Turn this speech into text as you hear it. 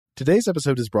Today's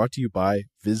episode is brought to you by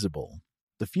Visible.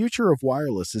 The future of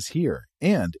wireless is here,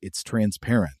 and it's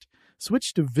transparent.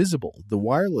 Switch to Visible, the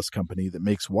wireless company that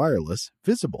makes wireless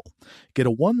visible. Get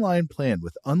a one-line plan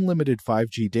with unlimited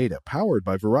 5G data powered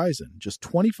by Verizon, just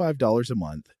 $25 a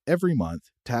month, every month,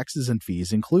 taxes and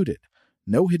fees included.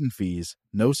 No hidden fees,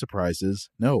 no surprises,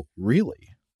 no, really.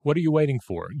 What are you waiting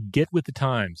for? Get with the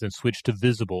times and switch to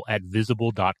Visible at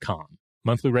Visible.com.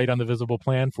 Monthly rate on the Visible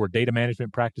plan for data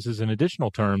management practices and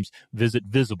additional terms, visit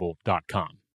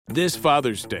Visible.com. This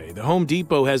Father's Day, the Home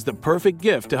Depot has the perfect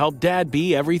gift to help Dad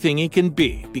be everything he can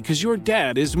be, because your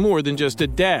dad is more than just a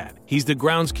dad. He's the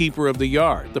groundskeeper of the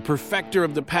yard, the perfecter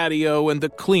of the patio, and the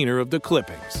cleaner of the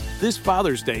clippings. This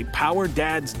Father's Day, power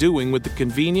Dad's doing with the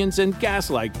convenience and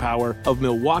gas-like power of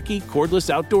Milwaukee cordless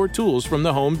outdoor tools from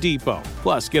the Home Depot.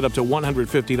 Plus, get up to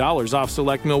 $150 off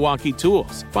select Milwaukee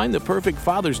tools. Find the perfect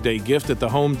Father's Day gift at the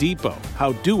Home Depot.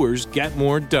 How doers get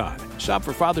more done. Shop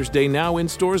for Father's Day now in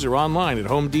stores or online at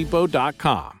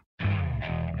HomeDepot.com.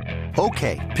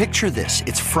 Okay, picture this.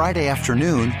 It's Friday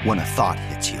afternoon when a thought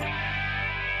hits you.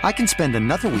 I can spend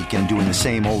another weekend doing the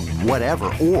same old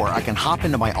whatever, or I can hop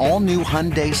into my all-new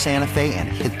Hyundai Santa Fe and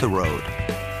hit the road.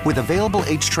 With available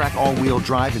H-Track all-wheel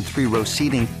drive and 3-row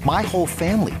seating, my whole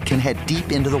family can head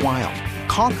deep into the wild.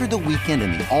 Conquer the weekend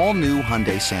in the all-new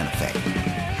Hyundai Santa Fe.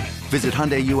 Visit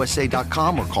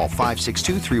HyundaiUSA.com or call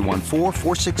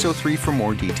 562-314-4603 for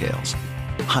more details.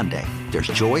 Hyundai, there's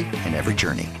joy in every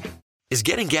journey. Is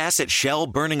getting gas at Shell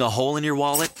burning a hole in your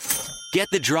wallet? Get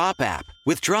the Drop app.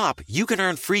 With Drop, you can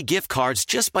earn free gift cards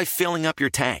just by filling up your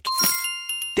tank.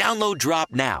 Download Drop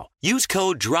now. Use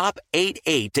code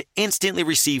DROP88 to instantly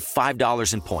receive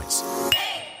 $5 in points.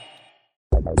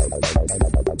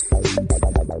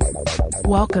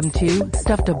 Welcome to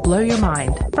Stuff to Blow Your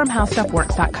Mind from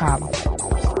HowStuffWorks.com.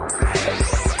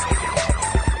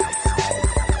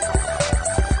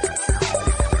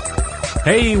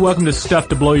 Hey, welcome to Stuff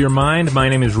to Blow Your Mind. My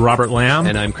name is Robert Lamb.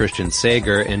 And I'm Christian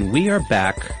Sager, and we are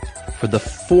back for the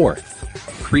 4th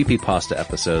creepypasta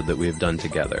episode that we've done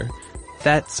together.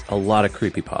 That's a lot of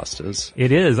creepypastas.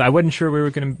 It is. I wasn't sure we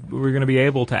were going to be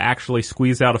able to actually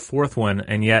squeeze out a 4th one,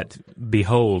 and yet,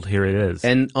 behold, here it is.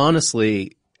 And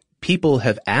honestly, people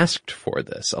have asked for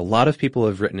this. A lot of people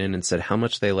have written in and said how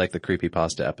much they like the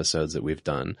creepypasta episodes that we've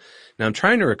done. Now, I'm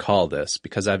trying to recall this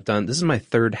because this is my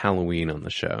 3rd Halloween on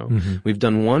the show. Mm-hmm. We've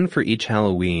done one for each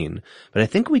Halloween, but I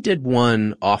think we did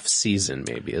one off-season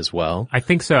maybe as well. I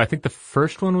think so. I think the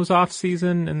first one was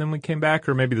off-season and then we came back,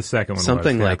 or maybe the second one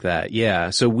Something was. like that, yeah.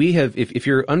 So we have, if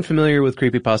you're unfamiliar with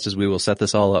creepypastas, we will set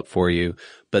this all up for you,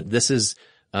 but this is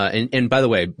and by the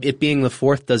way, it being the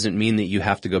 4th doesn't mean that you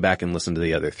have to go back and listen to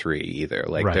the other 3 either.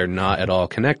 Like, right. They're not at all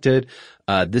connected.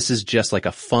 This is just like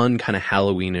a fun kind of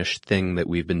Halloweenish thing that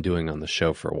we've been doing on the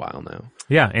show for a while now.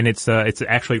 Yeah, and it's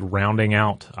actually rounding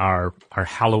out our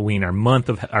Halloween, our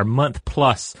month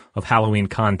plus of Halloween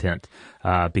content,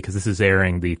 because this is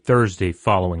airing the Thursday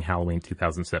following Halloween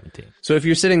 2017. So if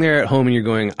you're sitting there at home and you're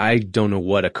going, I don't know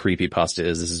what a creepypasta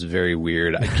is, this is very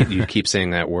weird. You keep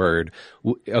saying that word.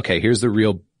 Okay, here's the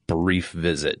real brief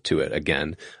visit to it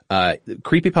again.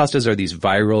 Creepypastas are these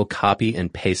viral copy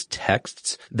and paste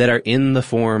texts that are in the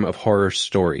form of horror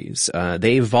stories.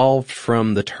 They evolved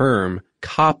from the term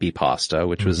copypasta,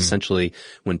 which was essentially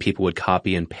when people would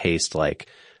copy and paste like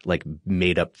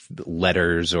made up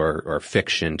letters or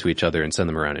fiction to each other and send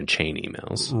them around in chain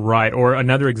emails. Right. Or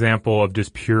another example of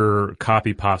just pure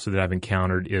copy pasta that I've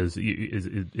encountered is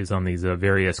on these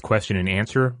various question and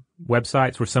answer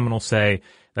websites where someone will say,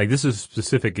 like, this is a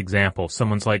specific example.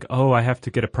 Someone's like, oh, I have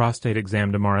to get a prostate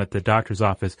exam tomorrow at the doctor's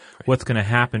office. What's going to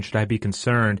happen? Should I be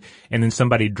concerned? And then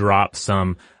somebody drops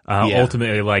some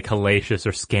ultimately like hellacious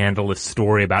or scandalous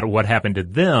story about what happened to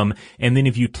them. And then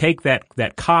if you take that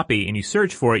copy and you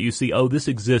search for it, you see, oh, this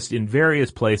exists in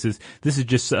various places. This is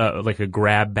just like a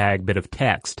grab bag bit of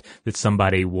text that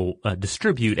somebody will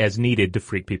distribute as needed to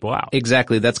freak people out.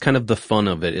 Exactly. That's kind of the fun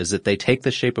of it, is that they take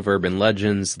the shape of urban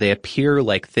legends. They appear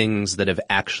like things that have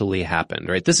actually happened,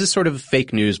 right? This is sort of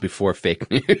fake news before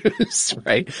fake news,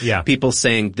 right? Yeah. People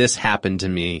saying this happened to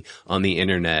me on the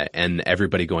internet and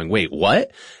everybody going, wait,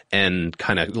 what? And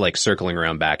kind of like circling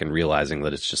around back and realizing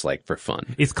that it's just like for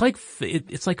fun. It's like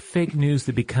fake news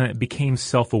that became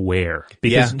self-aware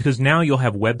because now you'll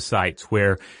have websites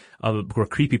where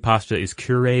creepypasta is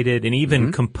curated and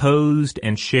even composed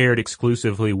and shared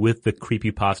exclusively with the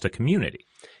creepypasta community.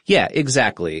 Yeah,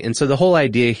 exactly. And so the whole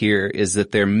idea here is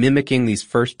that they're mimicking these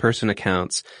first-person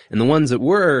accounts, and the ones that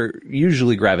we're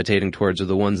usually gravitating towards are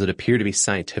the ones that appear to be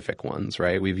scientific ones,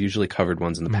 right? We've usually covered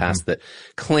ones in the past that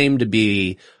claim to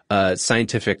be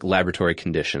scientific laboratory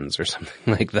conditions or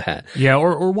something like that. Yeah,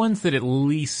 or ones that at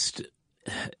least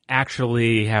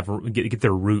actually get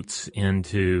their roots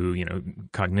into,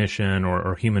 cognition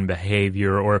or human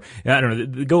behavior, or I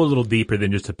don't know, go a little deeper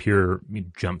than just a pure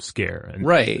jump scare.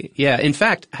 Right. Yeah. In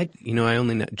fact, I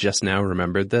only just now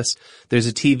remembered this. There's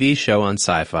a TV show on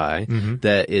Sci-Fi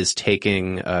that is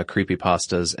taking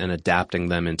creepypastas and adapting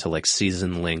them into like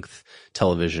season length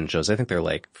television shows. I think they're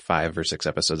like 5 or 6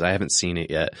 episodes. I haven't seen it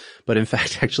yet. But in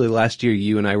fact, actually last year,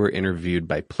 you and I were interviewed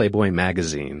by Playboy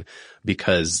magazine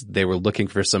because they were looking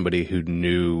for somebody who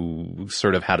knew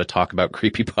sort of how to talk about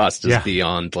creepypastas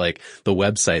beyond like the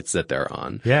websites that they're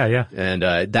on. Yeah. And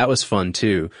that was fun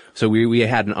too. So we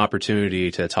had an opportunity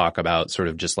to talk about sort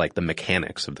of just like the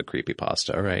mechanics of the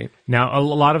creepypasta, right? Now, a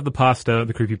lot of the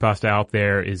creepypasta out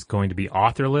there is going to be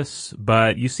authorless,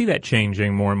 but you see that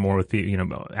changing more and more with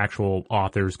actual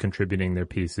authors contributing their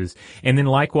pieces. And then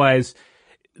likewise,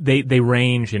 they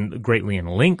range greatly in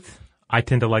length. I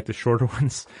tend to like the shorter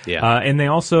ones. Yeah. And they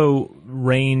also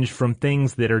range from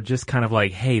things that are just kind of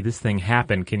like, hey, this thing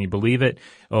happened, can you believe it?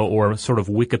 Or sort of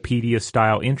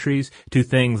Wikipedia-style entries, to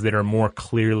things that are more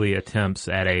clearly attempts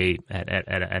at a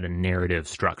narrative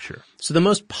structure. So the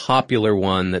most popular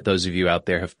one that those of you out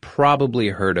there have probably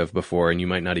heard of before, and you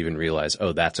might not even realize,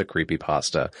 oh, that's a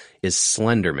creepypasta, is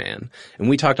Slender Man. And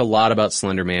we talked a lot about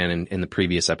Slender Man in the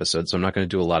previous episode, so I'm not going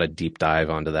to do a lot of deep dive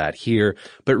onto that here.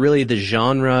 But really, the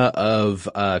genre of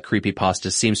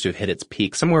creepypasta seems to have hit its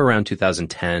peak somewhere around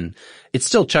 2010. It's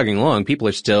still chugging along. People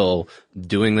are still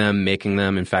doing them, making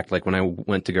them. In fact, like when I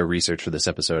went to go research for this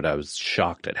episode, I was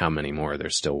shocked at how many more there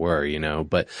still were,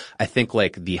 But I think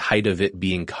like the height of it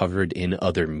being covered in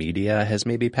other media has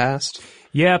maybe passed.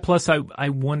 Yeah, plus I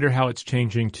wonder how it's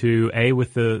changing too,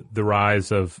 with the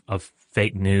rise of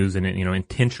fake news and,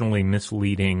 intentionally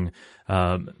misleading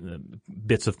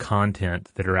bits of content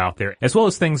that are out there, as well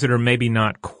as things that are maybe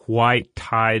not quite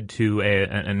tied to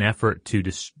an effort to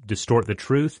distort the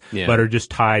truth, but are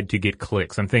just tied to get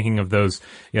clicks. I'm thinking of those,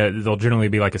 they'll generally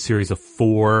be like a series of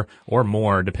 4 or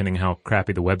more, depending how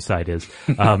crappy the website is,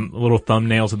 little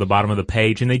thumbnails at the bottom of the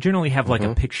page, and they generally have like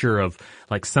a picture of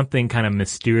like something kind of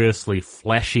mysteriously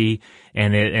fleshy,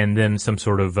 and then some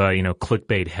sort of,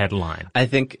 clickbait headline. I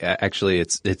think actually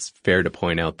it's fair to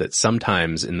point out that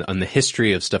sometimes on the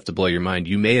history of Stuff to Blow Your Mind,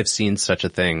 you may have seen such a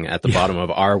thing at the bottom of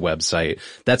our website.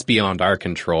 That's beyond our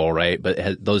control, right?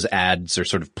 But those ads are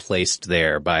sort of placed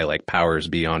there by like powers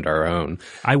beyond our own.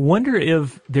 I wonder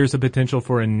if there's a potential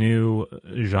for a new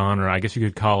genre. I guess you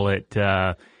could call it,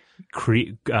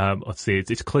 let's see,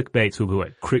 it's clickbait, so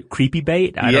what, creepy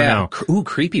bait? I don't know. Ooh,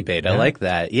 creepy bait. I like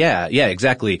that. Yeah,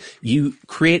 exactly. You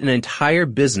create an entire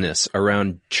business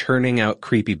around churning out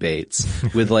creepy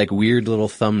baits with like weird little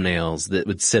thumbnails that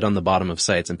would sit on the bottom of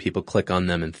sites, and people click on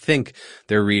them and think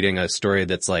they're reading a story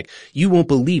that's like, you won't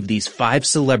believe these 5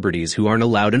 celebrities who aren't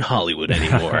allowed in Hollywood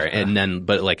anymore.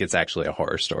 But like it's actually a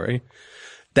horror story.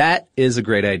 That is a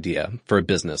great idea for a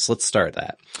business. Let's start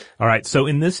that. All right. So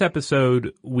in this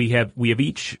episode, we have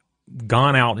each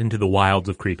gone out into the wilds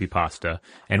of creepypasta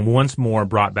and once more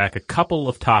brought back a couple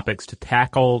of topics to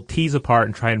tackle, tease apart,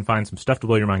 and try and find some Stuff to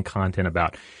Blow Your Mind content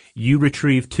about. You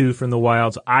retrieved 2 from the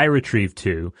wilds. I retrieved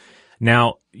 2.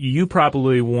 Now, you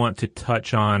probably want to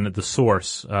touch on the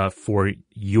source for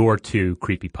your 2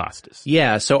 creepypastas.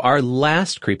 Yeah, so our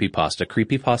last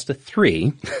creepypasta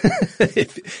 3,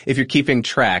 if you're keeping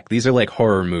track, these are like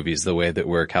horror movies the way that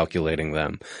we're calculating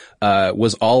them,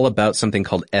 was all about something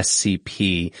called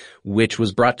SCP, which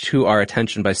was brought to our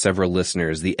attention by several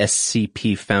listeners. The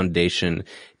SCP Foundation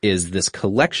is this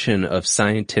collection of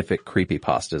scientific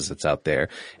creepypastas that's out there.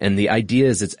 And the idea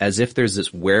is it's as if there's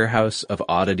this warehouse of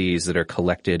oddities that are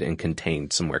collected and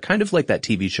contained somewhere, kind of like that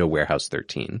TV show Warehouse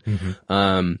 13.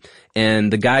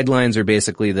 And the guidelines are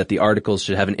basically that the articles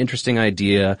should have an interesting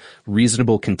idea,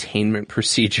 reasonable containment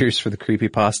procedures for the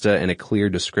creepypasta, and a clear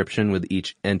description with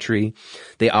each entry.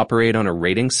 They operate on a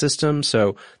rating system,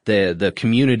 so the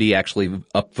community actually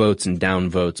upvotes and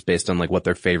downvotes based on like what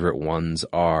their favorite ones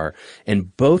are.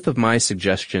 And both of my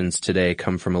suggestions today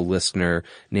come from a listener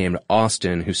named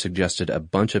Austin, who suggested a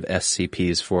bunch of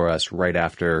SCPs for us right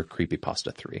after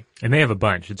Creepypasta 3. And they have a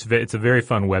bunch. It's a very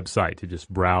fun website to just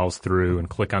browse through and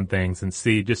click on things and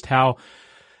see just how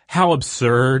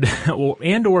absurd or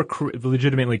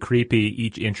legitimately creepy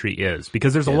each entry is,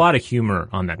 because there's a lot of humor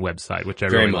on that website, which I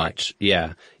very really much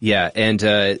like. Yeah. And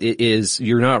it is,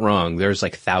 you're not wrong. There's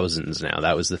like thousands now.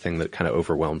 That was the thing that kind of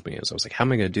overwhelmed me. As I was like, how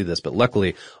am I going to do this? But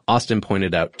luckily, Austin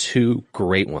pointed out 2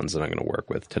 great ones that I'm going to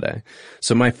work with today.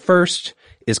 So my first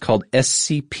is called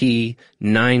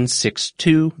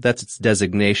SCP-962. That's its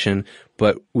designation,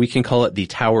 but we can call it the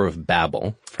Tower of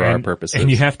Babel for our purposes. And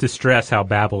you have to stress how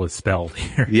Babel is spelled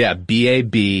here. Yeah,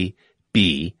 B-A-B-B-L-E.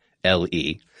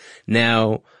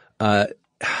 Now, I'm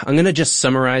going to just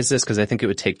summarize this because I think it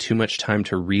would take too much time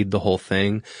to read the whole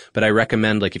thing, but I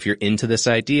recommend, like, if you're into this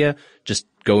idea, just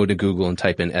go to Google and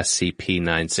type in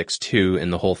SCP-962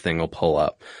 and the whole thing will pull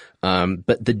up.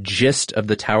 But the gist of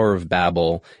the Tower of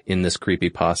Babel in this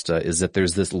creepypasta is that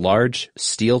there's this large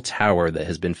steel tower that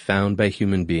has been found by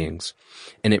human beings,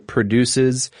 and it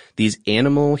produces these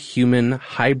animal-human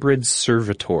hybrid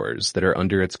servitors that are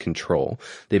under its control.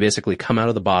 They basically come out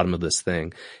of the bottom of this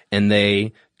thing, and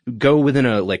they go within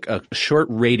a short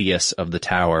radius of the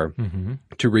tower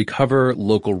to recover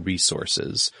local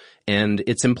resources. And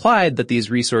it's implied that these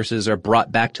resources are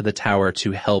brought back to the tower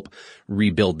to help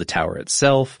rebuild the tower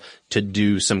itself, to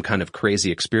do some kind of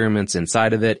crazy experiments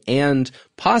inside of it, and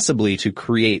possibly to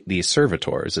create these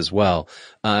servitors as well.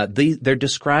 They're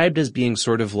described as being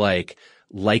sort of like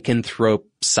lycanthrope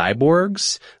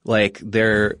cyborgs. Like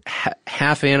they're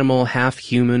half animal, half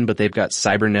human, but they've got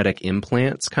cybernetic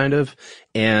implants kind of.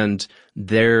 And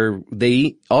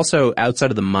they also,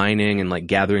 outside of the mining and like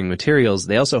gathering materials,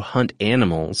 they also hunt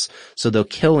animals. So they'll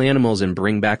kill animals and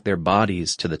bring back their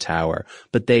bodies to the tower,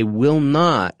 but they will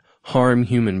not harm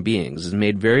human beings. It's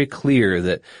made very clear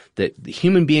that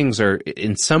human beings are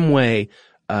in some way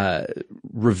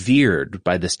revered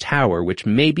by this tower, which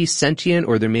may be sentient,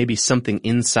 or there may be something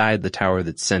inside the tower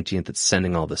that's sentient that's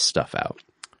sending all this stuff out.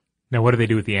 Now, what do they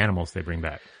do with the animals they bring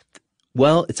back?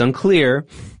 Well, it's unclear.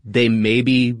 They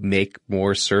maybe make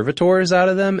more servitors out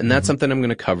of them, and that's something I'm going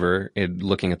to cover in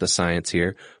looking at the science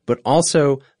here. But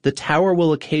also, the tower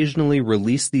will occasionally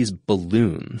release these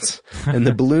balloons, and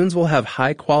the balloons will have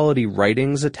high-quality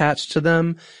writings attached to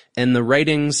them, and the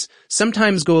writings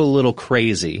sometimes go a little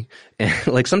crazy.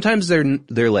 Like sometimes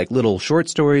they're like little short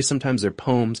stories, sometimes they're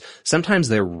poems, sometimes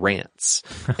they're rants.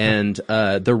 And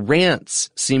the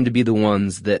rants seem to be the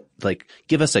ones that like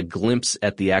give us a glimpse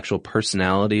at the actual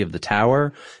personality of the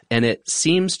tower, and it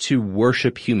seems to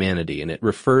worship humanity, and it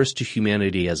refers to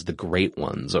humanity as the great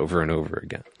ones over and over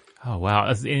again. Oh,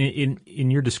 wow.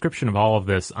 In your description of all of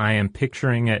this, I am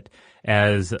picturing it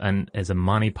as a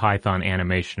Monty Python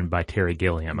animation by Terry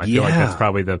Gilliam. I feel like that's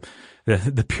probably the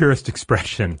purest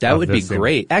expression. That would be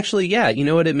great. Actually, yeah. You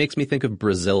know what? It makes me think of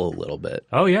Brazil a little bit.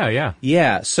 Oh, yeah, yeah.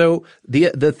 Yeah. So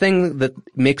the thing that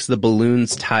makes the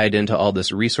balloons tied into all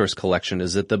this resource collection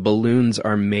is that the balloons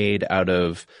are made out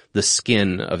of the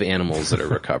skin of animals that are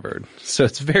recovered. So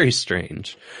it's very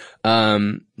strange.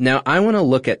 Now I want to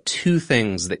look at two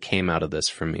things that came out of this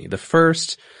for me. The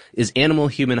first is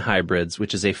animal-human hybrids,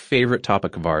 which is a favorite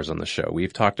topic of ours on the show.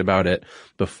 We've talked about it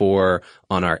before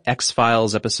on our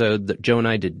X-Files episode. That Joe and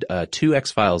I did 2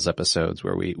 X-Files episodes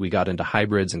where we got into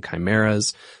hybrids and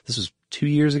chimeras. This was 2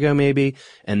 years ago maybe.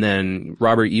 And then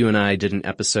Robert, you and I did an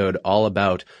episode all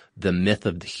about the myth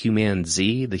of the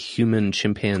human-Z, the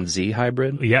human-chimpanzee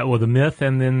hybrid. Yeah, well, the myth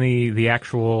and then the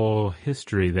actual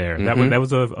history there. Mm-hmm. That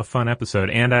was a fun episode.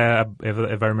 And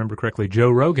if I remember correctly, Joe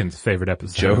Rogan's favorite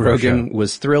episode. Joe Rogan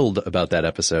was thrilled about that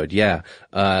episode, yeah.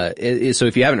 So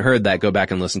if you haven't heard that, go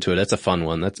back and listen to it. It's a fun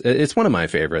one. It's one of my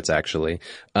favorites, actually.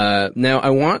 Now,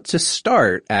 I want to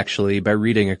start, actually, by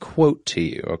reading a quote to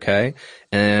you, okay?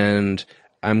 And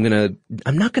I'm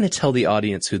not gonna tell the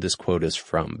audience who this quote is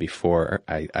from before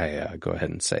I go ahead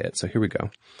and say it. So here we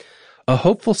go. A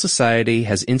hopeful society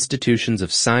has institutions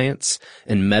of science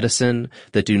and medicine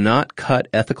that do not cut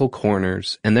ethical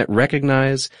corners and that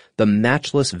recognize the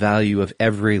matchless value of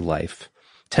every life.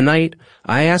 Tonight,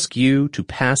 I ask you to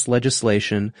pass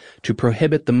legislation to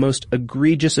prohibit the most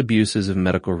egregious abuses of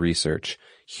medical research,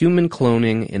 human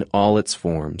cloning in all its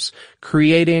forms,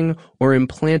 creating or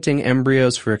implanting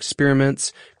embryos for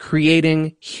experiments,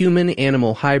 creating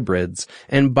human-animal hybrids,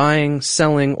 and buying,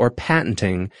 selling, or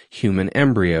patenting human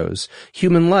embryos.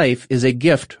 Human life is a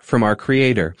gift from our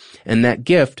Creator, and that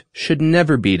gift should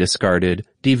never be discarded,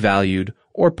 devalued,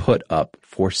 or put up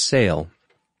for sale.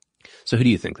 So who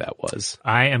do you think that was?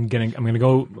 I'm gonna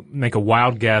go make a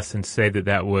wild guess and say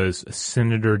that was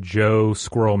Senator Joe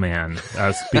Squirrelman,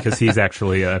 because he's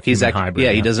actually a human hybrid.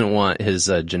 Yeah, he doesn't want his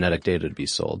genetic data to be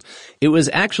sold. It was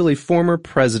actually former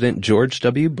President George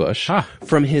W. Bush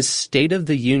from his State of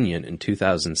the Union in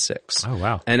 2006. Oh,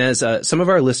 wow. And as some of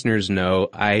our listeners know,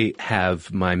 I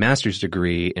have my master's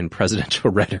degree in presidential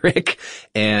rhetoric,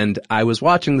 and I was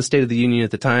watching the State of the Union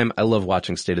at the time. I love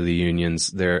watching State of the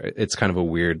Unions. It's kind of a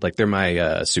weird, like, they're my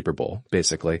Super Bowl,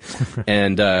 basically.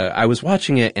 And I was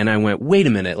watching it and I went, wait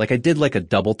a minute. Like I did like a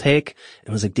double take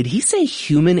and was like, did he say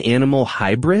human animal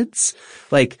hybrids?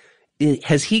 Like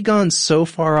has he gone so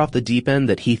far off the deep end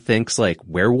that he thinks like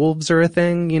werewolves are a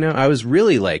thing? You know, I was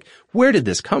really like, where did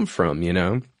this come from? You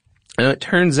know, and it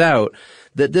turns out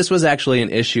that this was actually an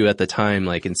issue at the time,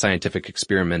 like in scientific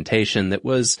experimentation, that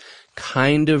was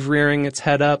kind of rearing its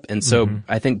head up. And so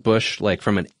I think Bush, like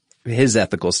from his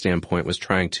ethical standpoint, was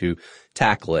trying to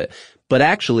tackle it. But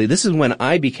actually, this is when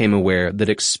I became aware that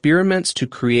experiments to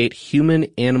create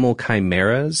human-animal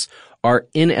chimeras are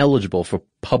ineligible for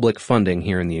public funding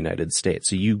here in the United States.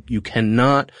 So you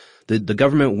cannot, the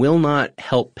government will not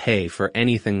help pay for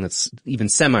anything that's even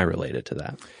semi-related to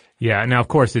that. Yeah. Now, of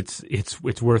course,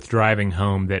 it's worth driving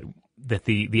home that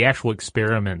the actual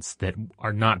experiments that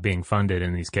are not being funded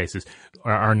in these cases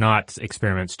are not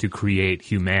experiments to create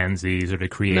humanzees or to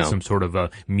create some sort of a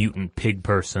mutant pig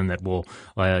person that will,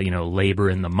 labor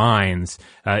in the mines.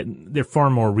 They're far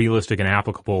more realistic and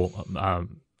applicable,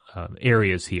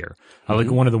 areas here. Like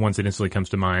one of the ones that instantly comes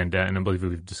to mind, and I believe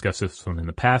we've discussed this one in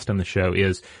the past on the show,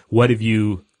 is what if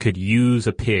you could use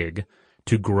a pig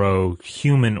to grow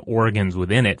human organs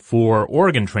within it for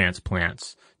organ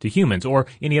transplants to humans or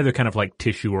any other kind of like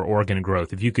tissue or organ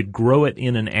growth. If you could grow it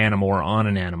in an animal or on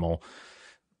an animal,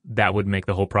 that would make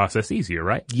the whole process easier,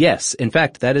 right? Yes. In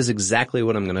fact, that is exactly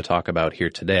what I'm going to talk about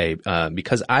here today,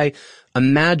 because I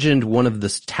imagined one of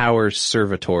the tower's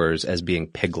servitors as being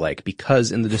pig-like,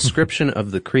 because in the description of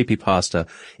the creepypasta,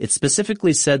 it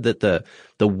specifically said that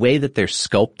the way that they're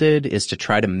sculpted is to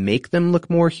try to make them look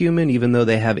more human, even though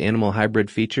they have animal hybrid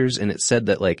features. And it said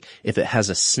that, like, if it has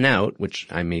a snout, which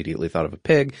I immediately thought of a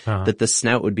pig, that the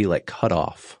snout would be, like, cut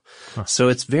off. So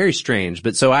it's very strange.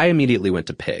 But so I immediately went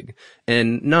to pig,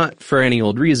 and not for any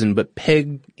old reason, but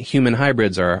pig human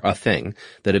hybrids are a thing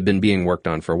that have been being worked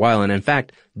on for a while. And in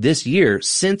fact, this year,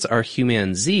 since our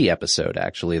Humanzee episode,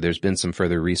 actually, there's been some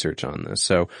further research on this.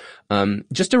 So,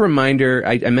 just a reminder,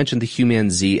 I mentioned the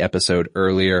Humanzee episode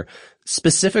earlier.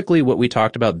 Specifically, what we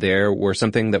talked about there were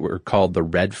something that were called the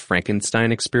Red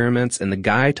Frankenstein experiments, and the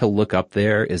guy to look up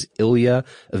there is Ilya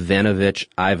Ivanovich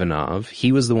Ivanov.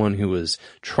 He was the one who was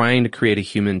trying to create a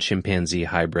human-chimpanzee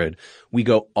hybrid. We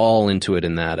go all into it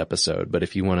in that episode, but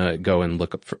if you want to go and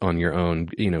look up on your own,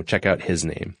 check out his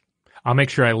name. I'll make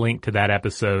sure I link to that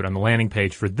episode on the landing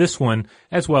page for this one,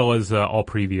 as well as all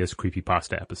previous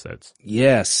Creepypasta episodes.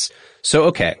 Yes. So,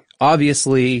 okay,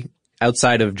 obviously,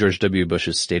 outside of George W.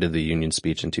 Bush's State of the Union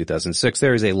speech in 2006,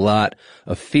 there is a lot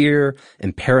of fear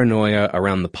and paranoia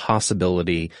around the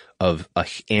possibility of a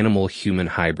animal-human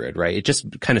hybrid, right? It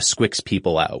just kind of squicks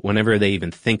people out. Whenever they even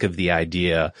think of the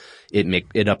idea,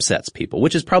 it upsets people,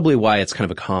 which is probably why it's kind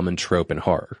of a common trope in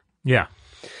horror. Yeah.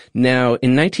 Now,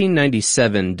 in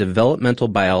 1997, developmental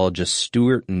biologist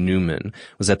Stuart Newman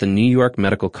was at the New York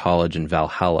Medical College in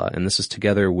Valhalla, and this is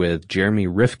together with Jeremy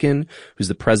Rifkin, who's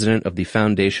the president of the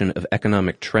Foundation of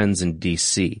Economic Trends in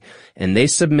D.C., and they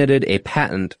submitted a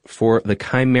patent for the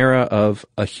chimera of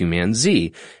a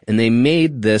humanzee, and they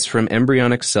made this from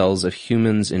embryonic cells of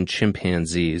humans and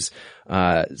chimpanzees.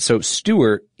 So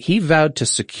Stuart, he vowed to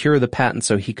secure the patent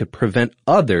so he could prevent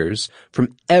others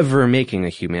from ever making a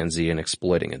humanzee and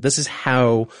exploiting it. This is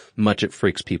how much it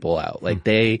freaks people out. Like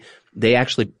they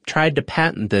actually tried to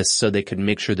patent this so they could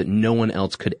make sure that no one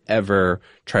else could ever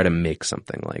try to make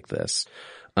something like this.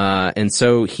 And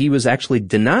so he was actually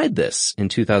denied this in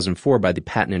 2004 by the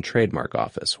Patent and Trademark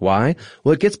Office. Why?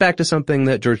 Well, it gets back to something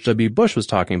that George W. Bush was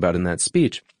talking about in that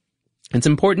speech. It's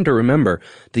important to remember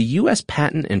the U.S.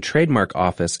 Patent and Trademark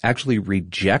Office actually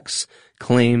rejects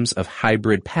claims of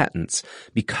hybrid patents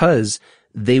because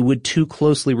they would too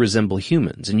closely resemble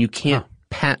humans, and you can't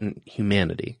patent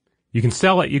humanity. You can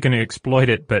sell it, you can exploit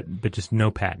it, but just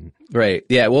no patent. Right.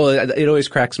 Yeah. Well, it always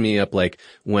cracks me up, like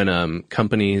when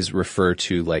companies refer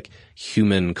to like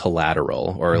human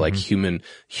collateral or like human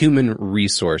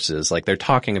resources, like they're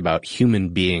talking about human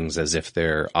beings as if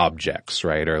they're objects,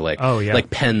 right? Or like like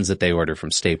pens that they order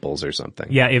from Staples or something.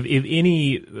 Yeah. If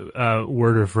any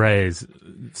word or phrase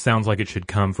sounds like it should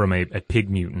come from a pig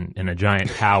mutant in a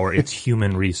giant tower, it's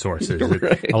human resources,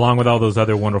 right. Along with all those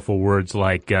other wonderful words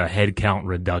like head count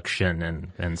reduction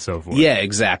and so forth. Yeah,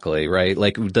 exactly. Right.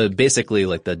 Like basically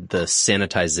like the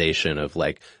sanitization of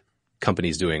like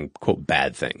companies doing quote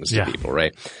bad things to people,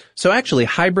 right? So actually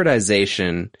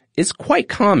hybridization is quite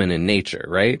common in nature,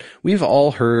 right? We've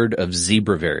all heard of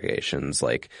zebra variations,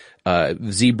 like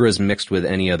zebras mixed with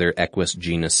any other Equus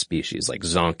genus species, like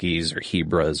zonkies or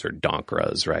hebras or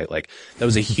donkras, right? Like that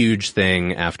was a huge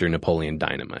thing after Napoleon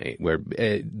Dynamite, where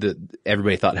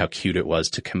everybody thought how cute it was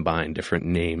to combine different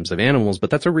names of animals, but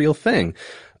that's a real thing.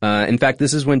 In fact,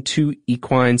 this is when two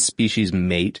equine species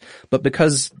mate, but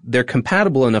because they're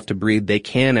compatible enough to breed, they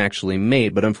can actually mate,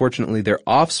 but unfortunately their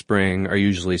offspring are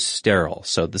usually sterile.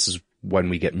 So this is when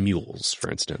we get mules, for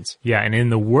instance. Yeah, and in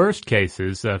the worst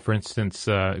cases, for instance,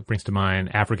 it brings to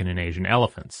mind African and Asian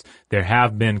elephants. There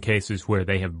have been cases where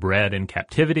they have bred in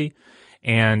captivity,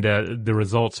 and the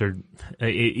results are,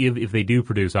 if they do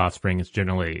produce offspring, it's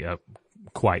generally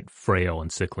quite frail and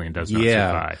sickly and does not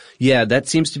survive. Yeah, that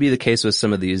seems to be the case with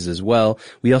some of these as well.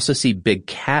 We also see big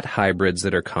cat hybrids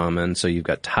that are common. So you've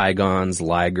got Tigons,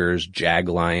 Ligers,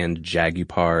 Jaglion,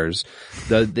 Jagupars,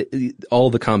 all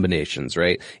the combinations,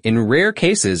 right? In rare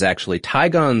cases, actually,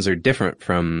 Tigons are different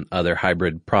from other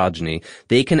hybrid progeny.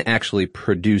 They can actually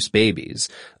produce babies.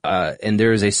 And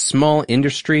there is a small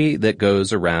industry that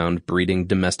goes around breeding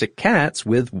domestic cats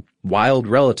with wild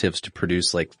relatives to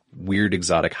produce like weird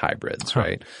exotic hybrids,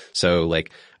 right? So like,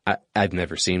 I've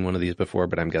never seen one of these before,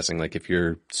 but I'm guessing like if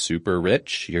you're super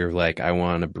rich, you're like, I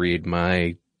want to breed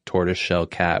my tortoiseshell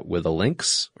cat with a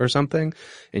lynx or something.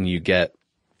 And you get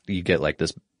like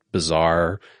this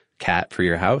bizarre cat for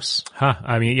your house.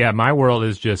 I mean, yeah, my world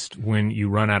is just when you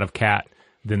run out of cat,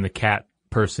 then the cat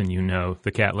person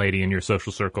the cat lady in your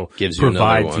social circle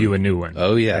provides you a new one.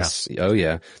 Oh, yes. Yeah. Oh,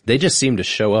 yeah. They just seem to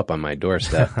show up on my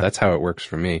doorstep. That's how it works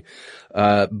for me.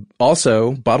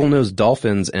 Also, bottlenose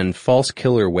dolphins and false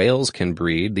killer whales can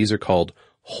breed. These are called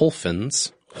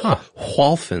wholphins.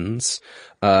 Wholphins.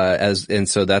 And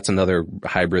so that's another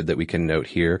hybrid that we can note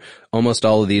here. Almost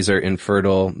all of these are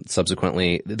infertile.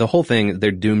 Subsequently, the whole thing,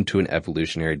 they're doomed to an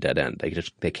evolutionary dead end.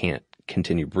 They can't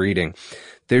continue breeding.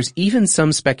 There's even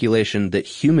some speculation that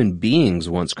human beings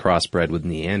once crossbred with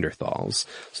Neanderthals.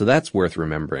 So that's worth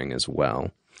remembering as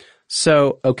well.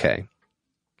 So, okay.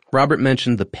 Robert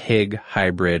mentioned the pig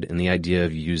hybrid and the idea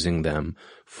of using them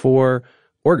for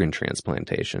organ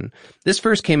transplantation. This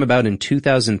first came about in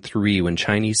 2003 when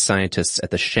Chinese scientists at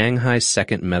the Shanghai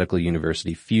Second Medical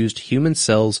University fused human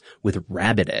cells with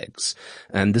rabbit eggs.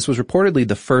 And this was reportedly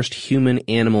the first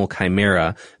human-animal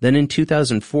chimera. Then in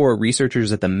 2004,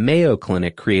 researchers at the Mayo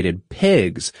Clinic created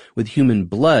pigs with human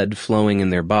blood flowing in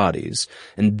their bodies.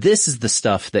 And this is the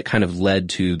stuff that kind of led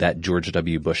to that George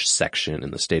W. Bush section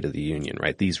in the State of the Union,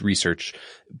 right? These research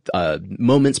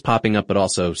moments popping up, but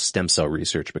also stem cell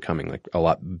research becoming like a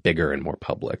lot bigger and more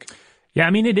public. Yeah, I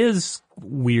mean, it is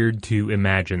weird to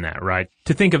imagine that, right?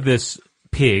 To think of this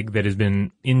pig that has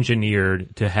been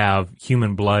engineered to have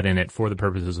human blood in it for the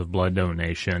purposes of blood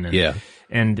donation. And,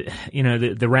 and you know,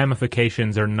 the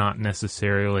ramifications are not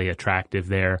necessarily attractive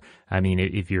there. I mean,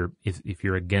 if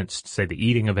you're against, say, the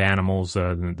eating of animals,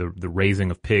 the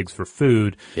raising of pigs for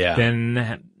food,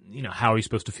 then, you know, how are you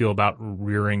supposed to feel about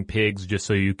rearing pigs just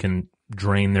so you can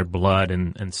drain their blood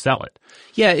and sell it?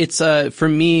 Yeah, it's for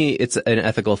me, it's an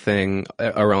ethical thing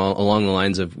along the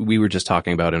lines of, we were just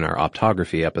talking about in our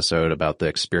optography episode about the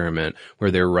experiment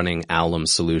where they're running alum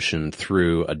solution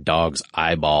through a dog's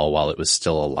eyeball while it was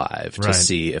still alive to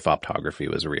see if optography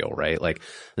was real, right? Like,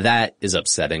 that is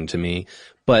upsetting to me.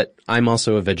 But I'm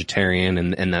also a vegetarian,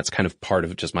 and that's kind of part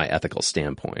of just my ethical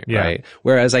standpoint, right?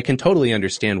 Whereas I can totally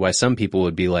understand why some people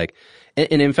would be like,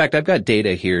 and in fact, I've got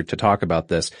data here to talk about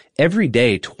this. Every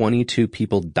day, 22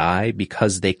 people die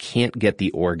because they can't get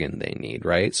the organ they need,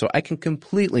 right? So I can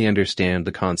completely understand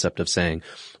the concept of saying,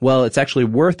 well, it's actually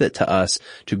worth it to us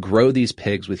to grow these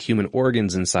pigs with human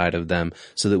organs inside of them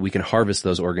so that we can harvest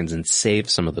those organs and save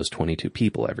some of those 22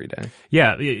 people every day.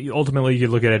 Yeah, ultimately you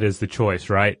look at it as the choice,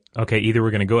 right? Okay, either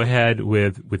we're going to go ahead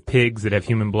with pigs that have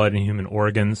human blood and human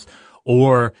organs,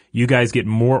 or you guys get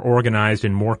more organized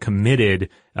and more committed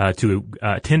to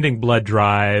attending blood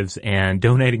drives and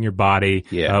donating your body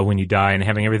when you die and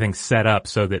having everything set up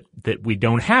so that we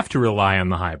don't have to rely on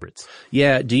the hybrids.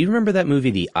 Yeah. Do you remember that movie,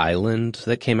 The Island,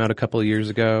 that came out a couple of years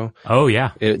ago? Oh,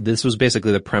 yeah. This was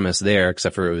basically the premise there,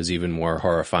 except for it was even more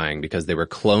horrifying because they were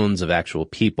clones of actual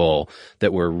people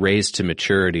that were raised to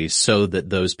maturity so that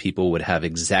those people would have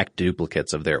exact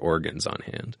duplicates of their organs on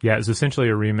hand. Yeah, it's essentially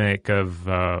a remake of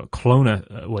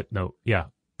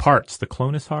Parts, the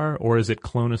Clonus Horror, or is it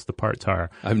Clonus the Parts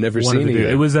Horror? I've never seen it.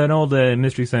 It was an old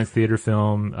Mystery Science Theater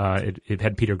film. It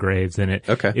had Peter Graves in it.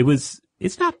 Okay.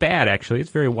 It's not bad, actually. It's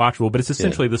very watchable, but it's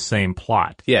essentially the same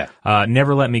plot. Yeah.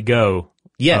 Never Let Me Go.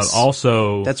 Yes.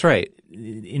 Also. That's right.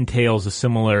 Entails a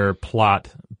similar plot,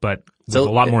 but with a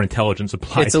lot more intelligence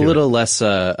applied to it. It's a little less,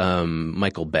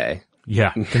 Michael Bay.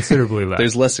 Yeah, considerably less.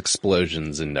 There's less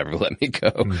explosions in Never Let Me Go.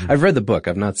 Mm-hmm. I've read the book.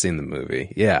 I've not seen the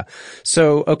movie. Yeah.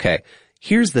 So, okay.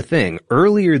 Here's the thing.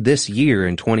 Earlier this year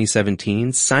in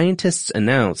 2017, scientists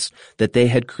announced that they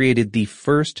had created the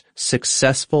first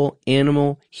successful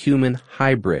animal-human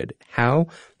hybrid. How?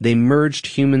 they merged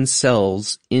human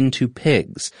cells into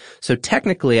pigs. So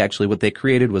technically, actually, what they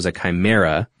created was a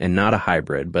chimera and not a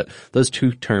hybrid, but those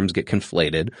two terms get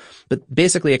conflated. But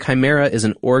basically, a chimera is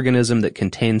an organism that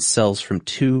contains cells from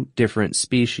two different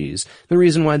species. The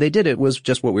reason why they did it was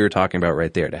just what we were talking about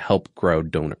right there, to help grow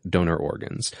donor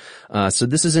organs. So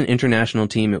this is an international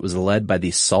team. It was led by the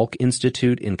Salk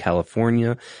Institute in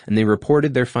California, and they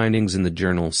reported their findings in the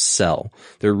journal Cell.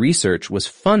 Their research was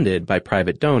funded by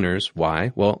private donors.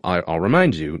 Why? Well, I'll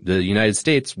remind you, the United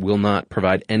States will not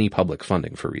provide any public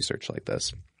funding for research like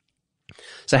this.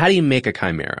 So how do you make a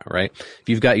chimera, right? If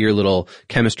you've got your little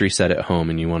chemistry set at home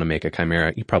and you want to make a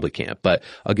chimera, you probably can't, but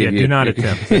I'll give you... do not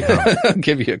attempt. I'll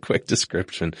give you a quick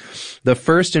description. The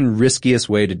first and riskiest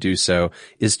way to do so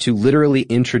is to literally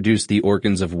introduce the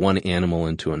organs of one animal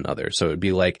into another. So it would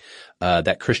be like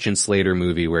that Christian Slater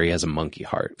movie where he has a monkey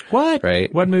heart. What?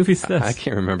 Right? What movie is this? I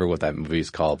can't remember what that movie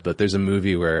is called, but there's a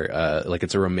movie where like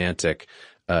it's a romantic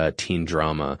teen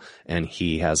drama, and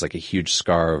he has like a huge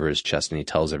scar over his chest, and he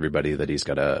tells everybody that he's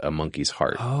got a monkey's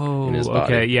heart in his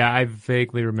body. Okay. Yeah, I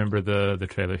vaguely remember the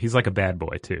trailer. He's like a bad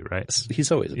boy too, right?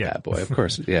 He's always a bad boy, of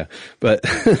course. Yeah. But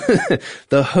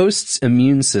the host's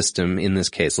immune system in this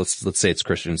case, let's say it's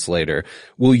Christian Slater,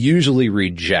 will usually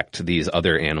reject these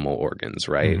other animal organs,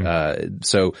 right? Mm-hmm.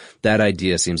 So that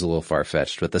idea seems a little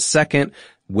far-fetched. But the second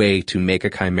way to make a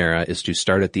chimera is to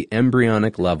start at the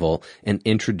embryonic level and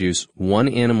introduce one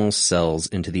animal's cells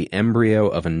into the embryo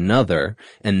of another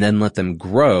and then let them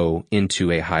grow into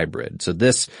a hybrid. So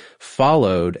this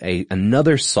followed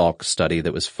another Salk study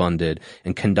that was funded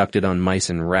and conducted on mice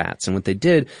and rats. And what they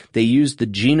did, they used the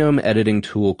genome editing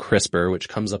tool CRISPR, which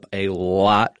comes up a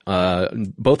lot,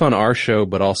 both on our show,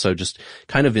 but also just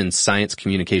kind of in science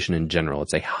communication in general.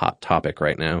 It's a hot topic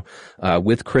right now.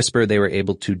 With CRISPR, they were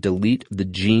able to delete the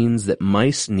genes that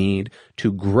mice need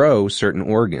to grow certain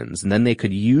organs. And then they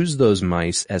could use those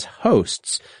mice as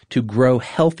hosts to grow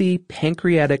healthy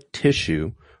pancreatic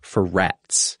tissue for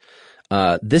rats.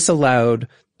 This allowed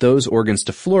those organs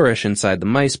to flourish inside the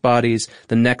mice bodies.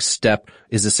 The next step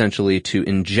is essentially to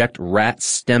inject rat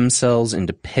stem cells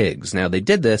into pigs. Now, they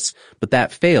did this, but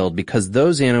that failed because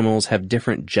those animals have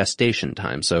different gestation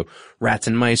times. So rats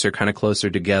and mice are kind of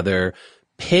closer together.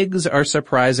 Pigs are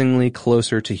surprisingly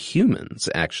closer to humans,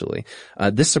 actually.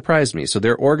 This surprised me. So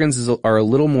their organs are a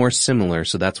little more similar,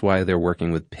 so that's why they're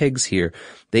working with pigs here.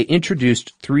 They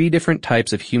introduced 3 different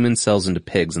types of human cells into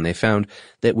pigs, and they found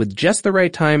that with just the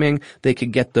right timing, they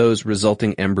could get those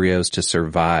resulting embryos to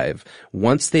survive.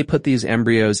 Once they put these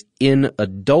embryos in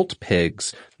adult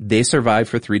pigs, they survived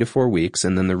for 3 to 4 weeks,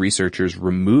 and then the researchers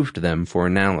removed them for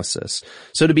analysis.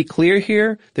 So to be clear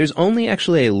here, there's only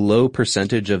actually a low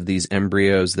percentage of these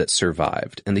embryos that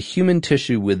survived, and the human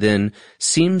tissue within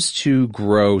seems to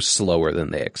grow slower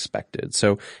than they expected.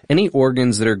 So any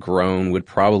organs that are grown would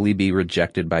probably be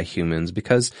rejected by humans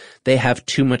because they have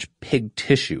too much pig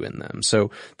tissue in them.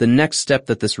 So the next step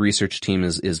that this research team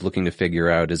is looking to figure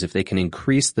out is if they can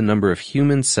increase the number of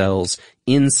human cells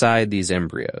inside these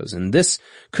embryos. And this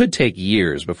could take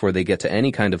years before they get to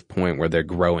any kind of point where they're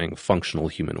growing functional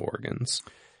human organs.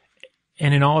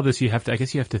 And in all of this, I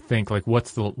guess you have to think, like,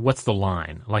 what's the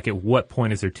line? Like, at what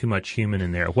point is there too much human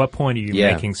in there? At what point are you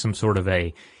making some sort of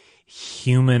a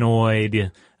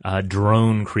humanoid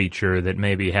drone creature that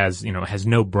maybe has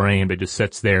no brain but just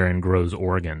sits there and grows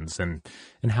organs, and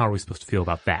how are we supposed to feel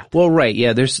about that? Well, right,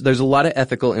 yeah, there's a lot of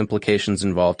ethical implications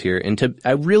involved here, and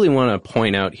I really want to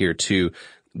point out here too,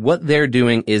 what they're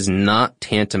doing is not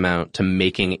tantamount to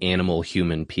making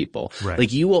animal-human people. Right.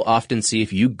 Like, you will often see,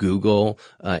 if you Google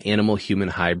animal-human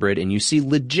hybrid and you see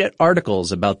legit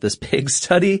articles about this pig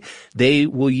study, they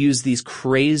will use these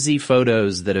crazy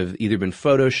photos that have either been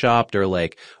photoshopped or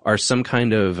like are some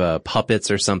kind of puppets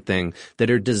or something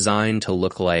that are designed to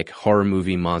look like horror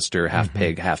movie monster, half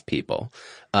pig, half people.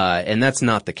 And that's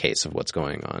not the case of what's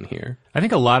going on here. I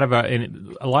think a lot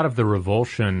of the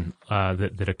revulsion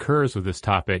that occurs with this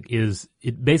topic is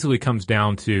it basically comes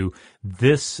down to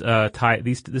this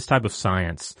type of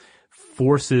science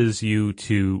forces you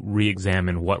to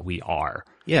re-examine what we are.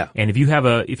 Yeah. And if you have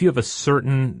a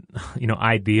certain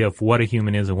idea of what a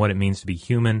human is and what it means to be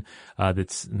human,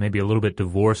 that's maybe a little bit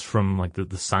divorced from like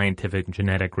the scientific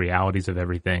genetic realities of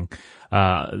everything,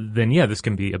 then this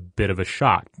can be a bit of a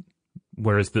shock.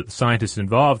 Whereas the scientists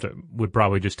involved would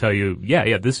probably just tell you,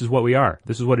 this is what we are.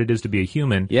 This is what it is to be a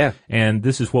human. Yeah. And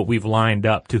this is what we've lined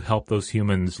up to help those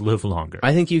humans live longer.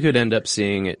 I think you could end up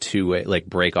seeing it like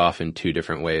break off in 2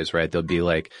 different ways, right? There'll be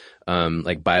like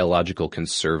biological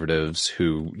conservatives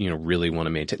who, really want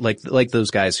to maintain, like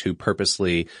those guys who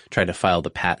purposely try to file the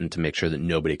patent to make sure that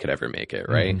nobody could ever make it,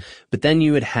 right? Mm-hmm. But then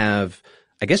you would have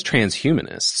I guess,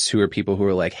 transhumanists, who are people who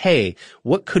are like, hey,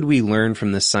 what could we learn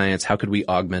from this science? How could we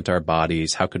augment our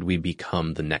bodies? How could we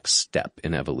become the next step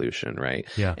in evolution, right?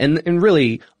 Yeah. And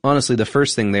really, honestly, the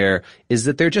first thing there is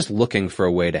that they're just looking for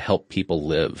a way to help people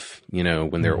live,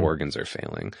 when their organs are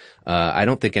failing. I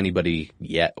don't think anybody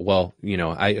yet,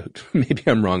 maybe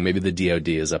I'm wrong. Maybe the DOD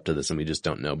is up to this and we just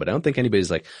don't know, but I don't think anybody's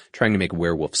like trying to make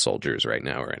werewolf soldiers right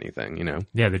now or anything,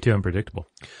 Yeah, they're too unpredictable.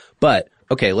 But,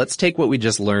 okay, let's take what we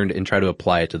just learned and try to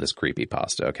apply it to this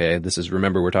creepypasta, okay?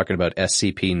 Remember, we're talking about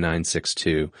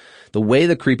SCP-962. The way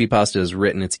the creepypasta is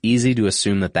written, it's easy to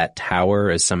assume that tower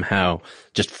is somehow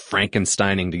just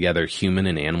Frankensteining together human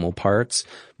and animal parts.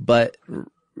 But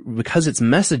because its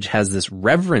message has this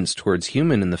reverence towards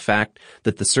human and the fact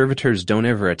that the servitors don't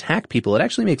ever attack people, it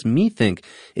actually makes me think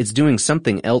it's doing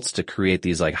something else to create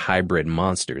these like hybrid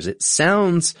monsters. It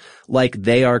sounds like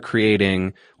they are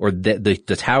creating, or the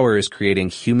tower is creating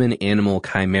human-animal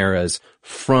chimeras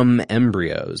from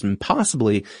embryos, and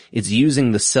possibly it's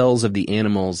using the cells of the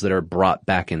animals that are brought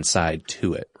back inside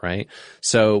to it, right?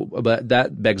 So, but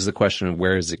that begs the question of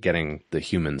where is it getting the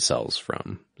human cells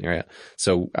from? Right?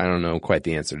 So I don't know quite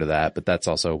the answer to that, but that's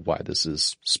also why this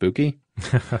is spooky.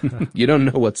 You don't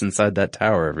know what's inside that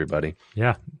tower, everybody.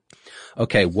 Yeah.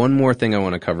 Okay, one more thing I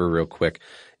want to cover real quick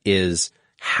is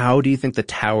how do you think the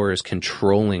tower is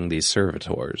controlling these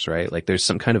servitors, right? Like there's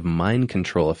some kind of mind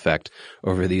control effect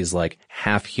over these like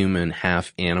half human,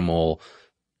 half animal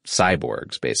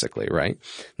cyborgs, basically, right?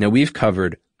 Now we've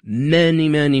covered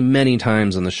many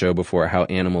times on the show before how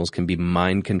animals can be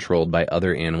mind controlled by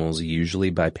other animals, usually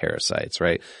by parasites,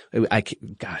 right?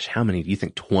 How many do you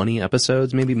think? 20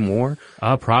 episodes, maybe more?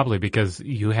 Probably because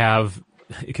you have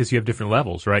different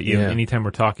levels, right? Anytime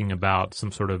we're talking about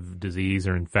some sort of disease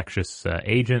or infectious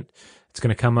agent, it's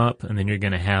going to come up, and then you're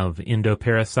going to have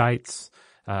endoparasites.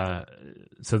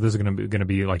 So those are going to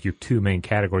be like your two main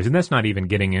categories, and that's not even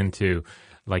getting into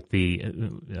like the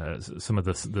some of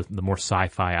the more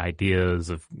sci-fi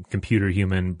ideas of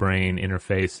computer-human brain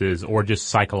interfaces or just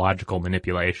psychological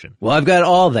manipulation. Well, I've got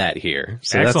all that here,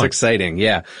 so Excellent. That's exciting.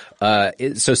 Yeah.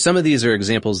 So some of these are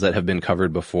examples that have been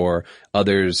covered before.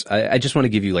 Others, I just want to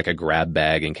give you like a grab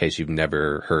bag in case you've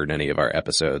never heard any of our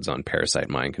episodes on parasite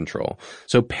mind control.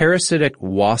 So parasitic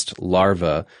wasp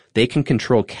larvae, they can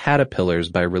control caterpillars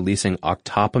by releasing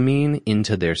octopamine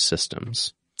into their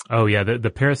systems. Oh yeah,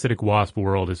 the parasitic wasp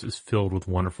world is filled with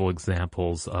wonderful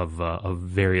examples of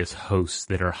various hosts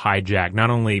that are hijacked, not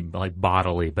only like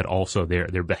bodily, but also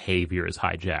their behavior is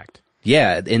hijacked.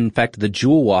 Yeah, in fact, the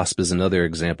jewel wasp is another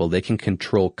example. They can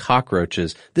control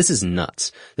cockroaches. This is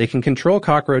nuts. They can control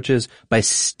cockroaches by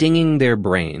stinging their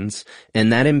brains,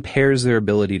 and that impairs their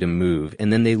ability to move.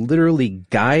 And then they literally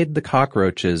guide the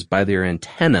cockroaches by their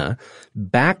antenna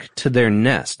back to their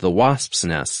nest, the wasp's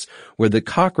nests, where the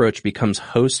cockroach becomes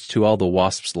host to all the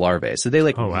wasp's larvae. So they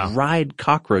ride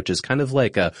cockroaches, kind of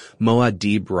like a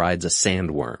Muad'Dib rides a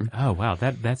sandworm. Oh wow,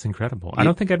 that's incredible. I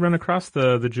don't think I'd run across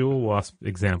the jewel wasp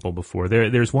example before.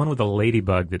 There's one with a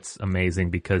ladybug that's amazing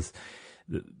because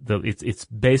it's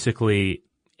basically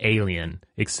Alien,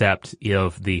 except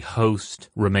if the host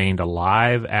remained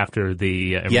alive after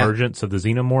the emergence of the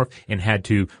xenomorph and had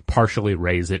to partially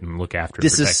raise it and look after it.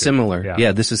 This is similar.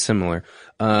 Yeah, this is similar.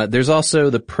 There's also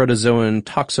the protozoan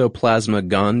Toxoplasma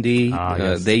gondii.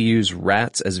 Yes. They use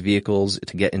rats as vehicles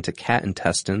to get into cat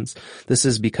intestines. This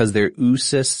is because their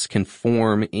oocysts can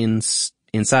form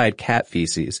inside cat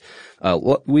feces.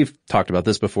 We've talked about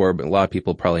this before, but a lot of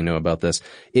people probably know about this.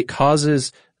 It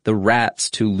causes the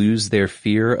rats to lose their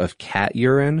fear of cat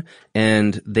urine,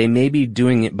 and they may be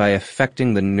doing it by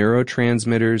affecting the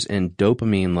neurotransmitters and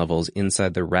dopamine levels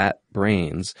inside the rat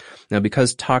brains. Now,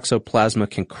 because Toxoplasma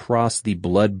can cross the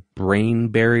blood-brain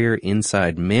barrier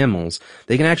inside mammals,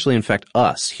 they can actually infect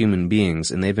us, human beings,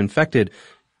 and they've infected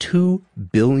 2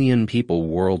 billion people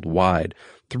worldwide.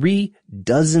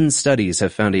 36 studies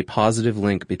have found a positive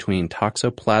link between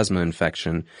Toxoplasma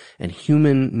infection and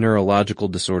human neurological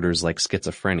disorders like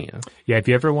schizophrenia. Yeah, if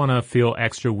you ever want to feel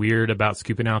extra weird about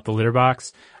scooping out the litter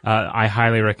box, I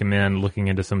highly recommend looking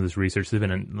into some of this research. There's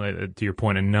been, to your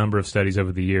point, a number of studies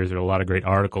over the years. There are a lot of great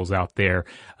articles out there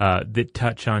that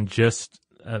touch on just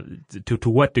to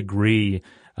what degree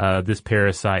this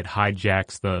parasite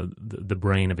hijacks the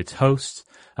brain of its hosts.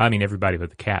 I mean, everybody but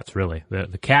the cats, really.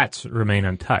 The cats remain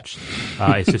untouched.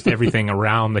 It's just everything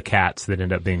around the cats that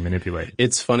end up being manipulated.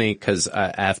 It's funny because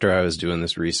after I was doing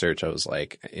this research, I was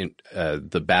like,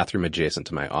 the bathroom adjacent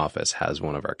to my office has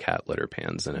one of our cat litter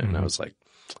pans in it. Mm-hmm. And I was like,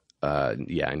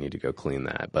 yeah, I need to go clean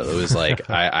that. But it was like,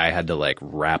 I had to like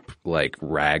wrap like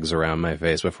rags around my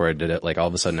face before I did it. Like all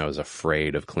of a sudden I was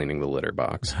afraid of cleaning the litter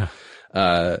box.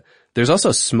 There's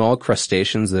also small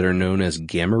crustaceans that are known as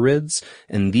gammarids,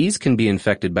 and these can be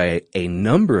infected by a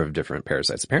number of different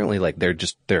parasites. Apparently, like,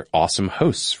 they're awesome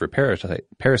hosts for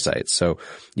parasites. So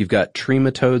you've got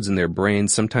trematodes in their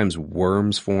brains. Sometimes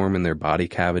worms form in their body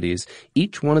cavities.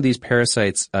 Each one of these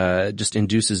parasites just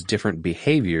induces different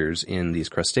behaviors in these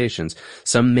crustaceans.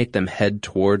 Some make them head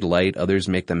toward light. Others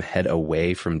make them head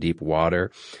away from deep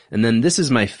water. And then this is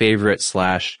my favorite /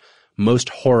 most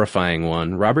horrifying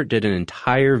one. Robert did an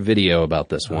entire video about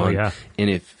this one. Yeah. And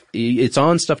if it's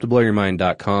on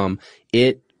stufftoblowyourmind.com,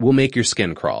 it will make your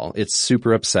skin crawl. It's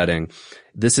super upsetting.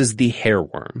 This is the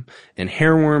hairworm. And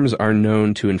hairworms are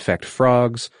known to infect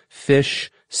frogs, fish,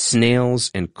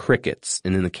 snails, and crickets.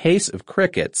 And in the case of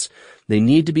crickets, they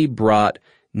need to be brought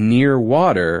near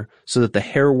water so that the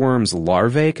hairworm's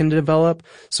larvae can develop.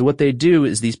 So what they do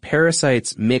is these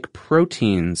parasites make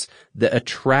proteins that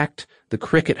attract the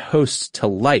cricket hosts to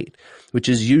light, which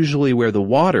is usually where the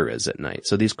water is at night.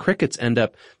 So these crickets end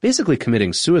up basically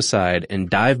committing suicide and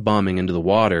dive bombing into the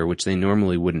water, which they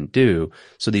normally wouldn't do,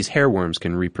 so these hairworms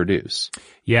can reproduce.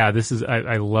 Yeah,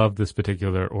 I love this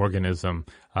particular organism,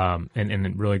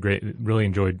 and really great, really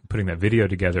enjoyed putting that video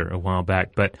together a while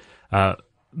back. But,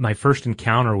 my first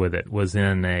encounter with it was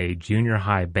in a junior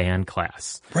high band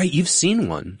class. Right, you've seen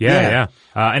one. Yeah.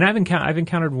 And I've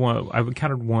encountered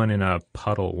one in a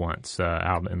puddle once,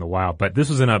 out in the wild, but this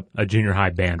was in a junior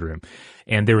high band room.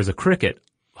 And there was a cricket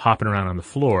hopping around on the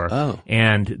floor. Oh.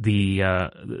 And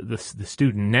the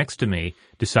student next to me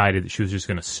decided that she was just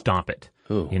going to stomp it.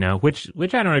 Ooh. You know, which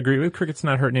I don't agree with. Cricket's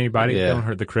not hurting anybody. Yeah. They don't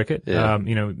hurt the cricket. Yeah.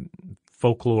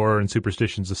 Folklore and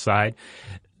superstitions aside.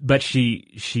 But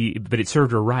but it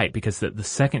served her right, because the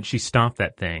second she stomped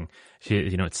that thing,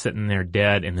 it's sitting there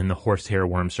dead, and then the horsehair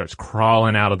worm starts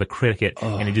crawling out of the cricket,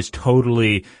 and it just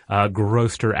totally,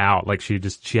 grossed her out. Like I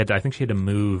think she had to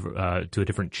move, to a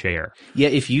different chair. Yeah,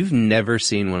 if you've never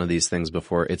seen one of these things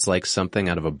before, it's like something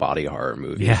out of a body horror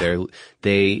movie. Yeah.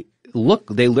 They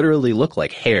literally look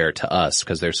like hair to us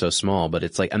because they're so small, but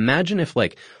it's like, imagine if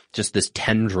like just this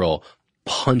tendril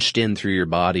punched in through your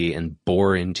body and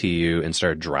bore into you and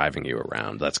started driving you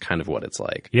around. That's kind of what it's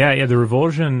like. Yeah. The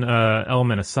revulsion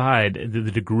element aside, the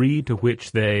degree to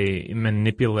which they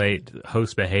manipulate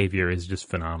host behavior is just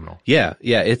phenomenal. Yeah.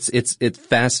 It's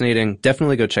fascinating.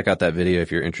 Definitely go check out that video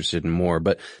if you're interested in more.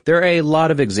 But there are a lot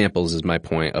of examples, is my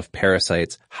point, of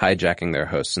parasites hijacking their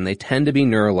hosts, and they tend to be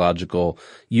neurological,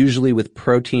 usually with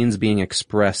proteins being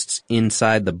expressed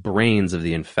inside the brains of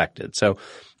the infected. So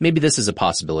maybe this is a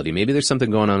possibility. Maybe there's something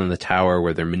going on in the tower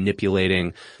where they're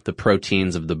manipulating the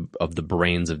proteins of the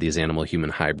brains of these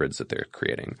animal-human hybrids that they're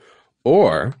creating.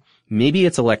 Or maybe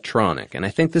it's electronic, and I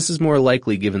think this is more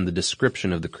likely given the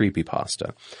description of the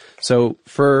creepypasta. So,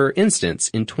 for instance,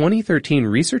 in 2013,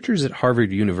 researchers at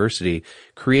Harvard University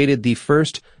created the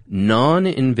first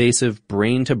non-invasive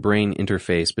brain-to-brain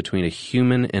interface between a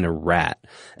human and a rat.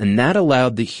 And that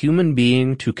allowed the human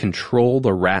being to control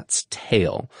the rat's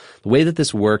tail. The way that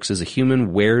this works is a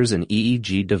human wears an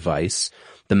EEG device.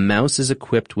 The mouse is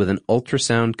equipped with an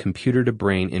ultrasound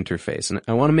computer-to-brain interface. And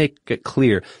I want to make it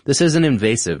clear, this isn't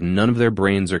invasive. None of their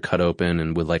brains are cut open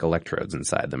and with like electrodes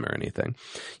inside them or anything.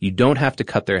 You don't have to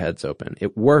cut their heads open.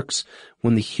 It works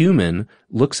when the human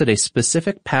looks at a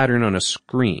specific pattern on a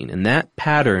screen, and that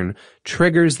pattern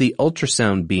triggers the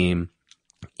ultrasound beam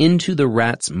into the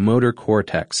rat's motor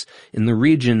cortex in the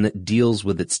region that deals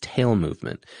with its tail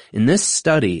movement. In this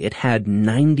study, it had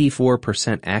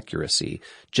 94% accuracy.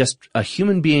 Just a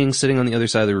human being sitting on the other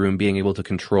side of the room being able to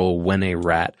control when a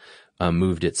rat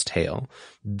moved its tail.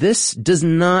 This does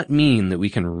not mean that we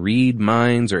can read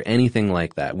minds or anything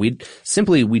like that. We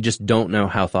just don't know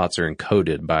how thoughts are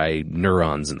encoded by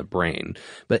neurons in the brain.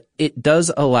 But it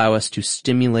does allow us to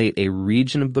stimulate a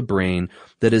region of the brain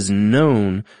that is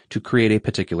known to create a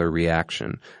particular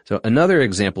reaction. So another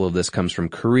example of this comes from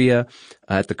Korea.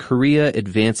 At the Korea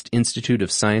Advanced Institute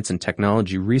of Science and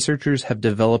Technology, researchers have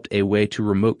developed a way to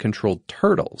remote control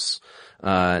turtles.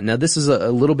 Now this is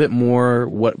a little bit more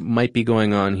what might be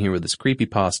going on here with this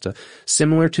creepypasta.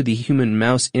 Similar to the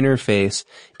human-mouse interface,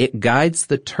 it guides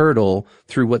the turtle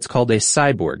through what's called a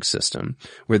cyborg system,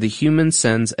 where the human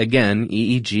sends, again,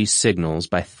 EEG signals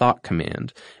by thought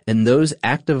command, and those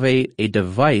activate a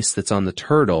device that's on the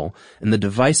turtle, and the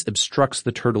device obstructs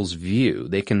the turtle's view.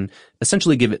 They can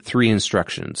essentially give it 3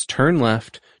 instructions: turn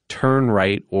left, turn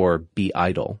right, or be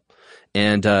idle.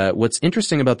 And what's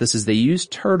interesting about this is they use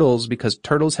turtles because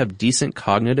turtles have decent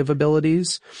cognitive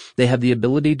abilities. They have the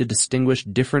ability to distinguish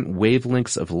different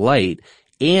wavelengths of light,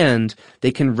 and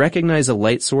they can recognize a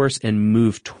light source and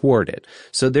move toward it.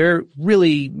 So they're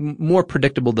really more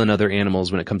predictable than other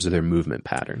animals when it comes to their movement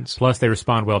patterns. Plus, they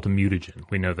respond well to mutagen.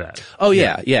 We know that. Oh,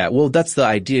 yeah. Well, that's the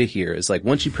idea here is like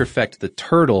once you perfect the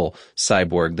turtle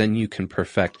cyborg, then you can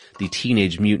perfect the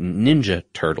Teenage Mutant Ninja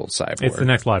Turtle cyborg. It's the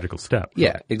next logical step.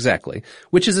 Yeah, exactly.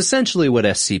 Which is essentially what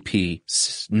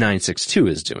SCP-962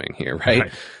 is doing here,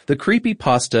 right? The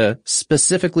creepypasta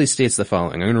specifically states the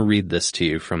following. I'm going to read this to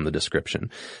you from the description.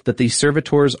 That these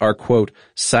servitors are, quote,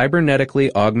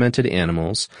 cybernetically augmented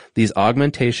animals. These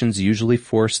augmentations usually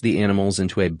force the animals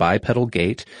into a bipedal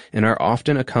gait and are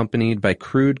often accompanied by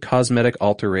crude cosmetic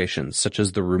alterations, such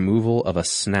as the removal of a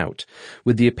snout,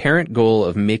 with the apparent goal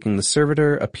of making the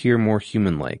servitor appear more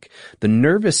human-like. The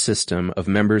nervous system of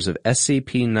members of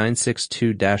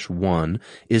SCP-962-1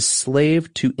 is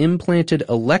slave to implanted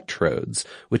electrodes,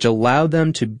 which allow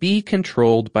them to be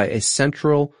controlled by a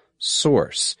central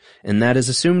source, and that is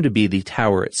assumed to be the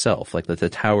tower itself, like that the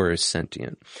tower is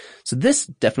sentient. So this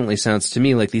definitely sounds to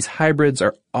me like these hybrids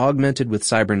are augmented with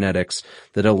cybernetics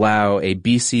that allow a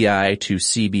BCI to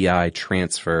CBI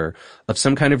transfer of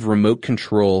some kind of remote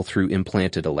control through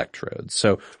implanted electrodes.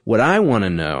 So what I want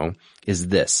to know is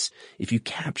this. If you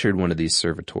captured one of these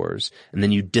servitors and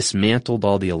then you dismantled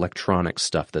all the electronic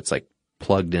stuff that's like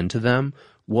plugged into them,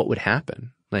 what would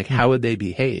happen? Like, how would they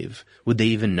behave? Would they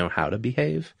even know how to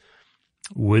behave?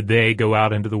 Would they go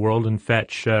out into the world and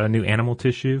fetch new animal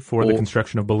tissue for the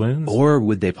construction of balloons? Or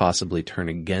would they possibly turn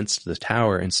against the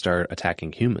tower and start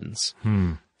attacking humans?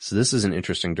 So this is an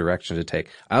interesting direction to take.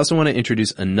 I also want to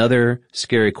introduce another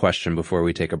scary question before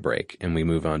we take a break and we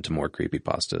move on to more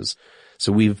creepypastas.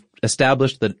 So we've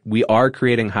established that we are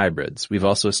creating hybrids. We've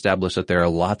also established that there are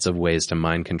lots of ways to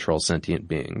mind control sentient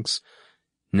beings.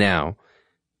 Now,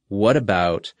 what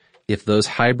about if those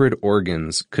hybrid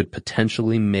organs could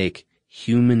potentially make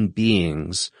human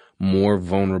beings more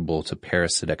vulnerable to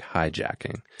parasitic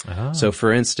hijacking? So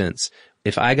for instance,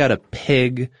 if I got a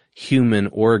pig human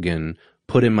organ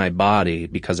put in my body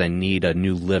because I need a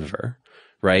new liver,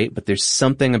 right? But there's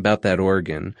something about that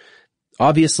organ.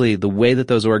 Obviously, the way that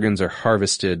those organs are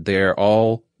harvested, they're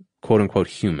all quote unquote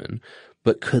human.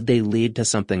 But could they lead to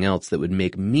something else that would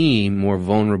make me more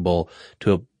vulnerable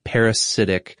to a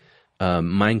parasitic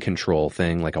mind control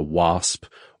thing like a wasp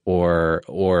or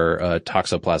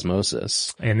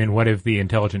toxoplasmosis? And then what if the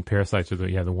intelligent parasites are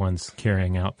the ones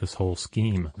carrying out this whole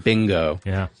scheme? Bingo.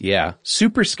 Yeah.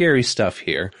 Super scary stuff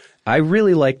here. I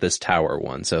really like this tower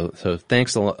one. So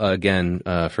thanks again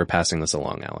for passing this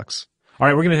along, Alex. All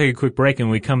right, we're going to take a quick break, and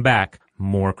when we come back,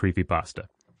 more creepypasta.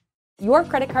 Your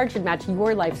credit card should match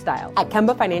your lifestyle. At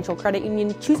Kemba Financial Credit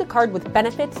Union, choose a card with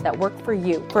benefits that work for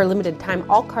you. For a limited time,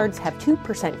 all cards have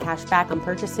 2% cash back on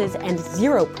purchases and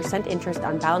 0% interest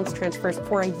on balance transfers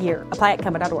for a year. Apply at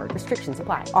Kemba.org. Restrictions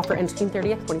apply. Offer ends June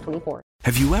 30th, 2024.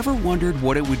 Have you ever wondered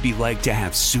what it would be like to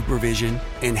have supervision,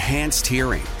 enhanced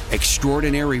hearing,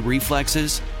 extraordinary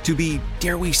reflexes, to be,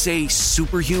 dare we say,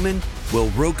 superhuman? Well,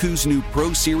 Roku's new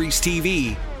Pro Series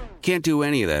TV can't do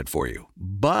any of that for you.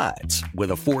 But with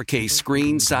a 4K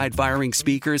screen, side-firing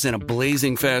speakers, and a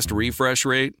blazing fast refresh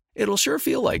rate, it'll sure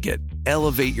feel like it.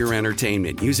 Elevate your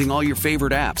entertainment using all your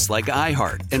favorite apps like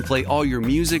iHeart and play all your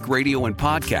music, radio, and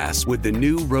podcasts with the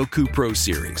new Roku Pro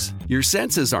Series. Your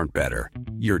senses aren't better.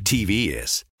 Your TV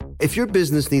is. If your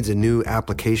business needs a new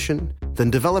application,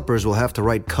 then developers will have to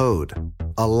write code.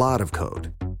 A lot of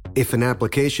code. If an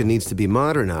application needs to be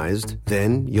modernized,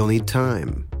 then you'll need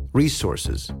time,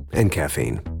 resources, and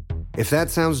caffeine. If that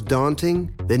sounds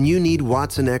daunting, then you need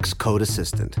Watson X Code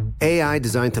Assistant. AI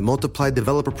designed to multiply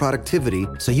developer productivity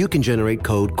so you can generate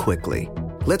code quickly.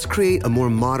 Let's create a more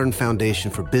modern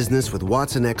foundation for business with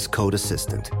Watson X Code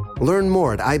Assistant. Learn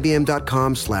more at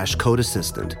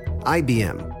ibm.com/codeassistant.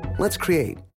 IBM. Let's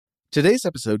create. Today's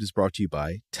episode is brought to you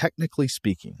by Technically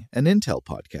Speaking, an Intel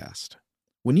podcast.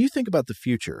 When you think about the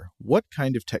future, what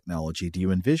kind of technology do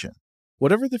you envision?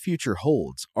 Whatever the future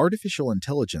holds, artificial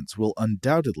intelligence will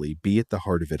undoubtedly be at the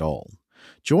heart of it all.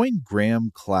 Join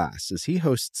Graham Class as he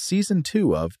hosts Season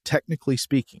 2 of Technically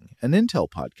Speaking, an Intel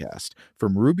podcast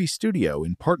from Ruby Studio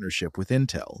in partnership with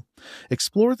Intel.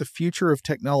 Explore the future of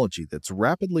technology that's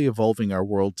rapidly evolving our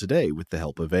world today with the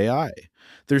help of AI.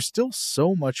 There's still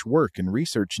so much work and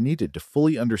research needed to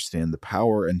fully understand the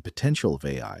power and potential of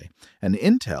AI, and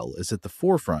Intel is at the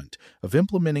forefront of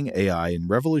implementing AI in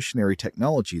revolutionary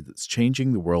technology that's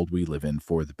changing the world we live in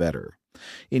for the better.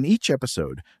 In each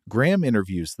episode, Graham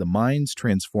interviews the minds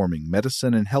transforming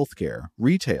medicine and healthcare,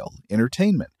 retail,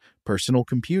 entertainment, personal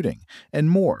computing, and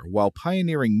more while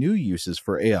pioneering new uses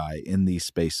for AI in these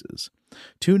spaces.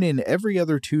 Tune in every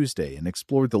other Tuesday and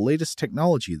explore the latest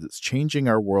technology that's changing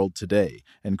our world today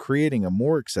and creating a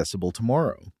more accessible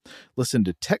tomorrow. Listen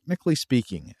to Technically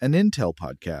Speaking, an Intel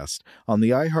podcast on the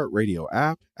iHeartRadio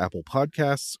app, Apple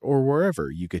Podcasts, or wherever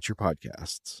you get your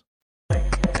podcasts.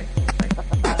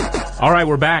 All right,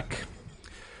 we're back.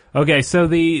 Okay, so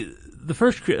the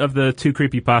first of the two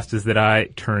creepypastas that I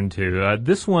turned to,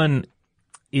 this one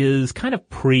is kind of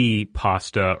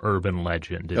pre-pasta urban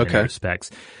legend in many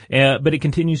respects, but it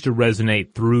continues to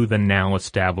resonate through the now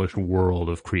established world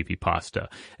of creepypasta.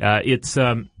 And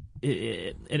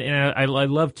I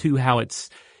love too how it's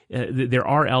there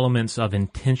are elements of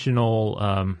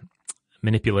intentional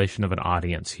manipulation of an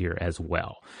audience here as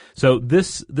well. So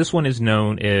this one is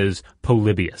known as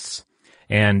Polybius.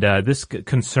 And this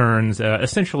concerns,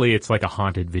 essentially it's like a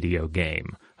haunted video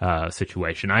game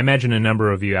situation. I imagine a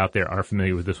number of you out there are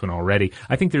familiar with this one already.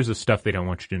 I think there's a Stuff They Don't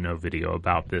Want You to Know video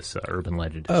about this urban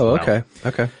legend as well.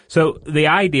 Okay. So the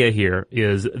idea here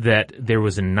is that there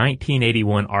was a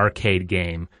 1981 arcade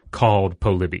game called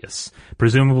Polybius,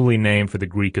 presumably named for the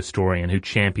Greek historian who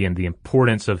championed the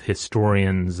importance of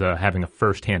historians having a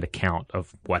first-hand account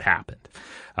of what happened.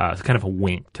 It's kind of a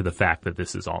wink to the fact that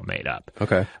this is all made up.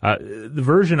 Okay. The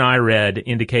version I read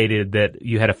indicated that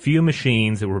you had a few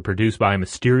machines that were produced by a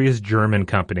mysterious German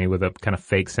company with a kind of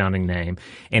fake-sounding name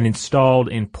and installed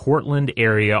in Portland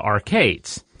area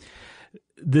arcades.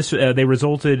 They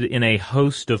resulted in a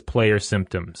host of player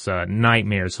symptoms,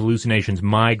 nightmares, hallucinations,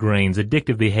 migraines,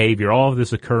 addictive behavior, all of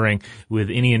this occurring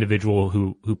with any individual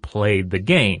who played the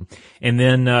game. And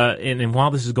then, and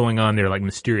while this is going on, there are like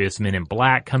mysterious men in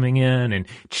black coming in and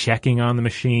checking on the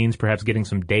machines, perhaps getting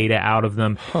some data out of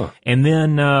them. Huh. And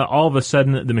then, all of a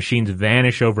sudden the machines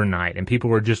vanish overnight and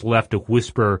people were just left to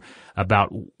whisper about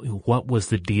what was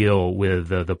the deal with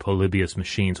the Polybius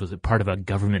machines. Was it part of a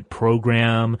government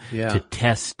program to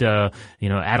test,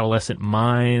 adolescent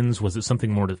minds? Was it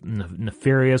something more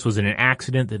nefarious? Was it an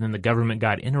accident that then the government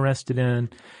got interested in?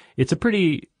 It's a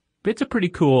pretty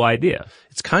cool idea.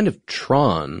 It's kind of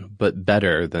Tron, but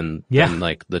better than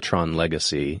like the Tron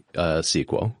Legacy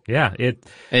sequel. Yeah.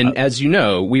 And as you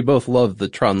know, we both love the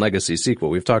Tron Legacy sequel.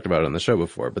 We've talked about it on the show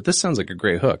before, but this sounds like a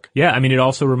great hook. Yeah, I mean, it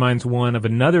also reminds one of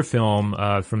another film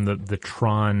from the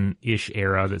Tron-ish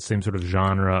era, that same sort of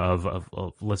genre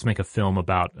of let's make a film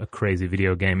about a crazy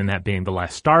video game, and that being The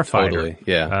Last Starfighter. Totally.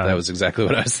 Yeah, that was exactly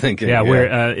what I was thinking. Yeah,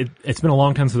 where it's been a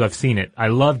long time since I've seen it. I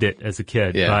loved it as a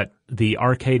kid, but the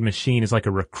arcade machine is like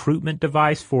a recruitment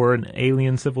device for an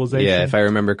alien civilization. Yeah, if I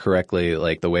remember correctly,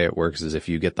 like the way it works is if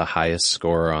you get the highest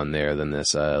score on there, then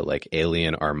this like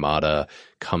alien armada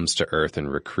comes to Earth and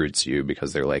recruits you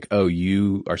because they're like, oh,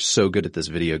 you are so good at this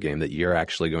video game that you're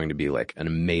actually going to be like an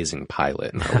amazing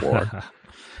pilot in our war.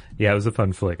 Yeah, it was a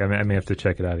fun flick. I may have to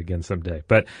check it out again someday.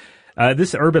 But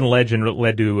this urban legend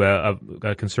led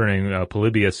to concerning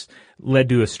Polybius led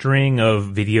to a string of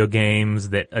video games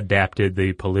that adapted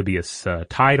the Polybius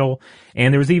title,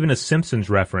 and there was even a Simpsons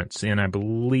reference in, I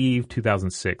believe,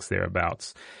 2006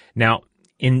 thereabouts. Now,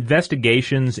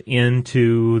 investigations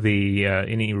into the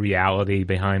any reality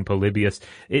behind Polybius,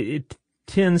 it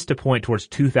tends to point towards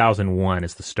 2001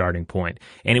 as the starting point,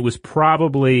 and it was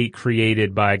probably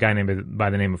created by a guy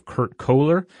by the name of Kurt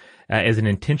Kohler as an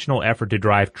intentional effort to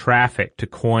drive traffic to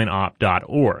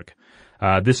coinop.org.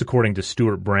 This according to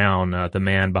Stuart Brown, the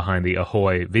man behind the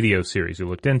Ahoy video series who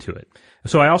looked into it.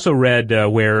 So I also read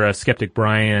where skeptic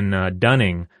Brian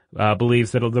Dunning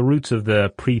believes that the roots of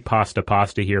the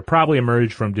pre-pasta here probably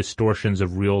emerged from distortions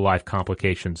of real-life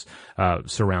complications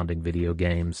surrounding video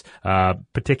games,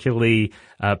 particularly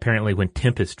apparently when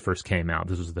Tempest first came out.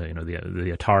 This was the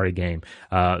Atari game.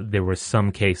 There were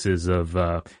some cases of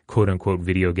quote-unquote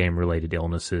video game-related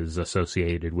illnesses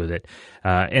associated with it.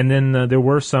 And then there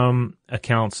were some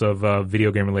accounts of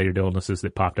video game-related illnesses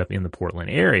that popped up in the Portland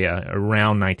area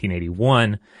around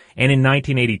 1981. And in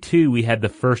 1982, we had the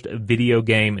first video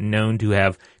game known to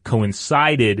have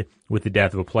coincided with the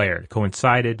death of a player.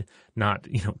 Coincided, not,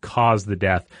 caused the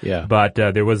death. Yeah. But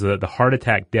there was the heart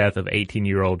attack death of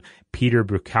 18-year-old Peter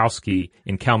Brukowski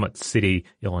in Calumet City,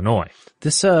 Illinois.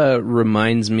 This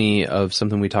reminds me of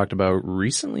something we talked about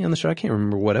recently on the show. I can't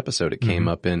remember what episode it came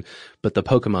up in, but the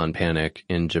Pokemon panic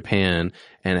in Japan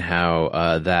and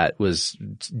how that was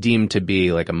deemed to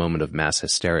be like a moment of mass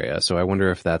hysteria. So I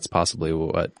wonder if that's possibly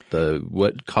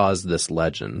what caused this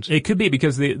legend. It could be,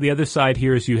 because the other side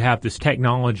here is you have this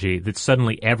technology that's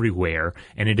suddenly everywhere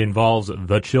and it involves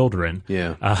the children.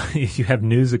 Yeah. You have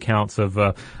news accounts of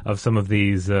some of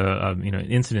these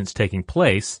incidents taking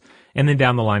place. And then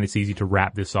down the line, it's easy to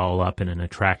wrap this all up in an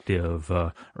attractive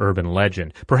urban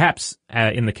legend. Perhaps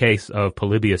in the case of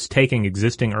Polybius, taking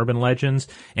existing urban legends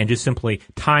and just simply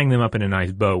tying them up in a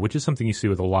nice bow, which is something you see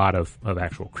with a lot of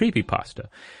actual creepypasta.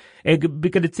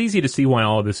 Because it's easy to see why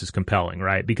all of this is compelling,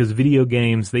 right? Because video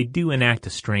games, they do enact a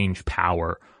strange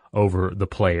power over the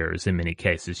players in many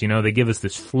cases. You know, they give us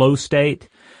this flow state.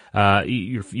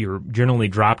 You're generally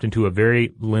dropped into a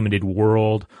very limited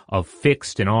world of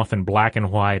fixed and often black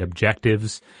and white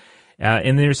objectives.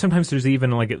 And there's even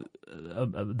like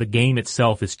the game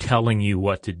itself is telling you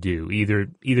what to do. Either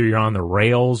you're on the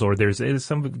rails, or in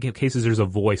some cases there's a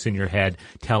voice in your head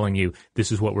telling you,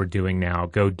 this is what we're doing now,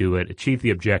 go do it, achieve the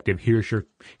objective, here's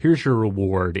your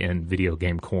reward in video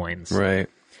game coins. Right.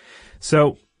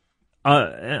 So,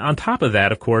 on top of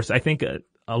that, of course, I think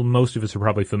most of us are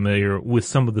probably familiar with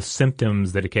some of the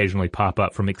symptoms that occasionally pop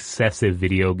up from excessive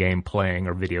video game playing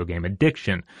or video game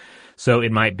addiction. So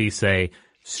it might be, say,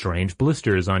 strange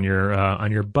blisters on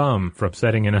your bum from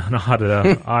sitting in an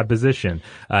odd position,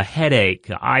 a headache,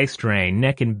 eye strain,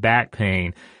 neck and back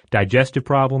pain, digestive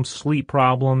problems, sleep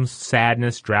problems,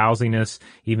 sadness, drowsiness,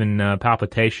 even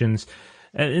palpitations.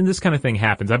 And this kind of thing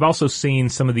happens. I've also seen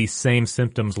some of these same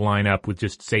symptoms line up with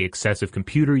just, say, excessive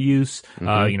computer use,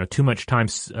 too much time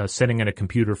sitting at a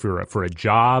computer for a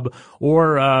job,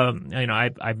 or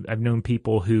I've known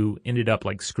people who ended up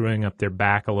like screwing up their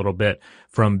back a little bit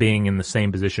from being in the same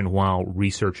position while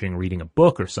reading a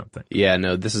book or something. Yeah,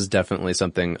 no, this is definitely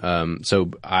something.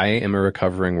 So I am a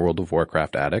recovering World of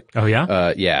Warcraft addict. Oh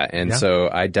yeah? Yeah. And so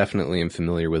I definitely am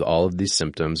familiar with all of these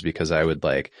symptoms because I would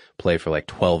like play for like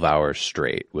 12 hours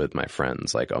straight with my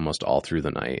friends, like almost all through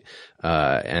the night.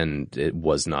 And it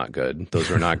was not good. Those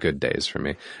were not good days for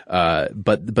me.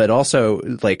 But also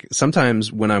like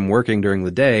sometimes when I'm working during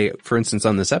the day, for instance,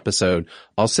 on this episode,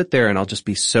 I'll sit there and I'll just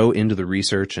be so into the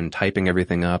research and typing everything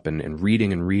up and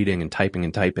reading and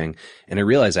typing. And I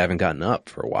realize I haven't gotten up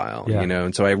for a while,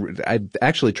 and so I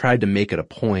actually tried to make it a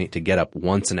point to get up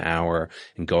once an hour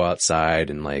and go outside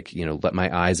and like, let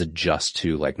my eyes adjust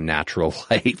to like natural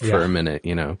light for a minute,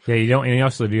 Yeah, you don't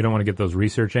want to get those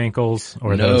research ankles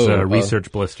or those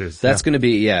research blisters. That's going to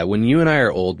be, when you and I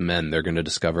are old men, they're going to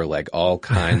discover like all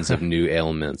kinds of new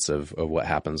ailments of what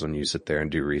happens when you sit there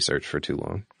and do research for too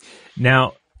long.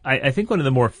 Now, I think one of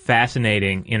the more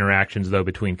fascinating interactions, though,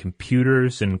 between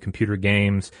computers and computer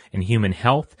games and human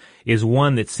health is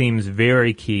one that seems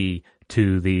very key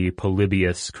to the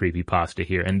Polybius creepypasta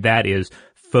here, and that is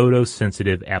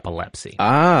photosensitive epilepsy.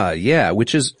 Ah, yeah,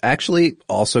 which is actually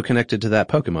also connected to that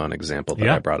Pokemon example that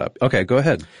I brought up. Okay, go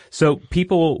ahead. So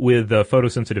people with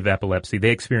photosensitive epilepsy,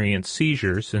 they experience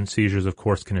seizures, and seizures, of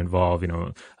course, can involve,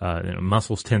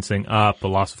 muscles tensing up, a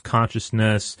loss of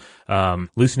consciousness,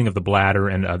 loosening of the bladder,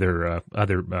 and other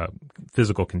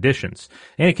physical conditions.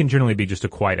 And it can generally be just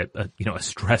quite a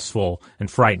stressful and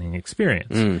frightening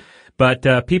experience.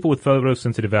 But people with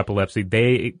photosensitive epilepsy,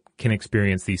 they can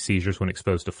experience these seizures when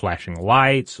exposed to flashing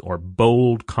lights or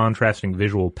bold, contrasting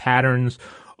visual patterns,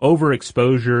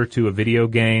 overexposure to a video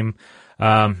game.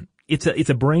 It's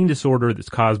a brain disorder that's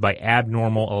caused by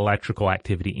abnormal electrical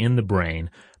activity in the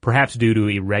brain, perhaps due to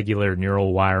irregular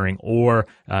neural wiring or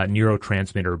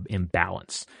neurotransmitter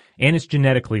imbalance. And it's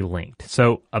genetically linked.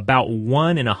 So about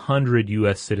 1 in 100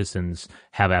 U.S. citizens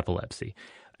have epilepsy.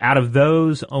 Out of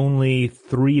those, only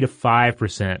 3 to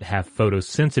 5% have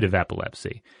photosensitive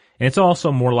epilepsy. And it's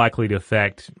also more likely to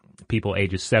affect people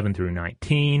ages 7 through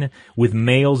 19, with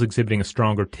males exhibiting a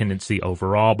stronger tendency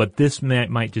overall, but this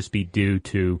might just be due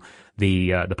to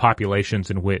the populations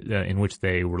in which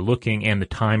they were looking and the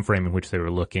time frame in which they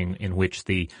were looking, in which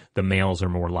the males are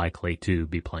more likely to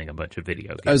be playing a bunch of video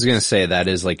games. I was going to say that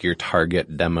is like your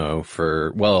target demo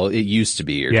it used to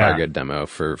be your target demo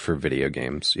for video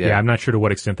games. Yeah, I'm not sure to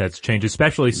what extent that's changed,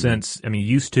 especially since,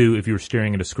 used to, if you were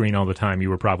staring at a screen all the time, you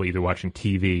were probably either watching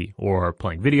TV or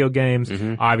playing video games.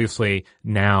 Mm-hmm. Obviously,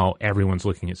 now everyone's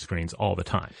looking at screens all the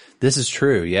time. This is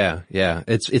true. Yeah.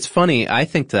 It's funny. I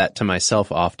think that to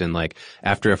myself often, like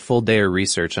after a full day of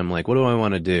research, I'm like, what do I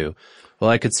want to do? Well,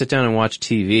 I could sit down and watch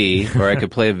TV or I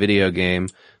could play a video game.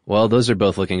 Well, those are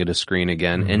both looking at a screen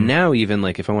again. Mm-hmm. And now even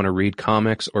like if I want to read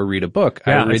comics or read a book,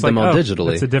 I read them all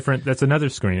digitally. That's another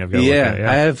screen I've got to look at.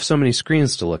 I have so many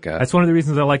screens to look at. That's one of the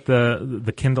reasons I like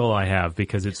the Kindle I have,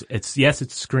 because it's a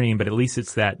screen, but at least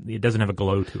it doesn't have a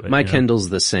glow to it. My Kindle's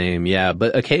the same, yeah.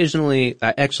 But occasionally,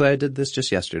 I did this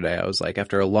just yesterday. I was like,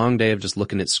 after a long day of just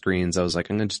looking at screens, I was like,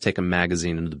 I'm going to just take a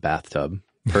magazine into the bathtub.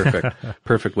 Perfect.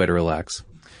 Perfect way to relax.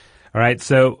 All right,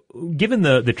 so given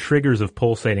the triggers of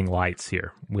pulsating lights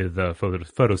here with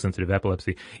photosensitive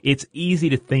epilepsy, it's easy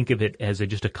to think of it as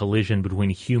just a collision between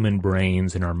human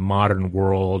brains and our modern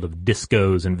world of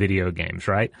discos and video games,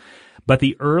 right? But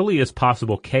the earliest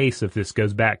possible case of this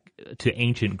goes back to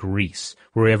ancient Greece,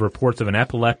 where we have reports of an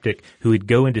epileptic who would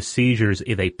go into seizures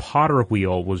if a potter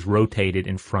wheel was rotated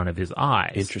in front of his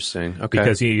eyes. Interesting. Okay.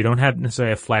 Because you don't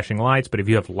necessarily have flashing lights, but if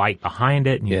you have light behind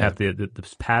it and you have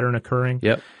this pattern occurring.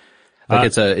 Yep.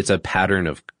 Like it's a pattern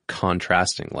of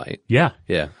contrasting light. Yeah.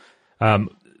 Yeah.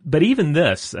 But even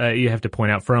this, you have to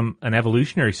point out from an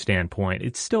evolutionary standpoint,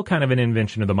 it's still kind of an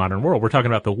invention of the modern world. We're talking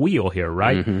about the wheel here,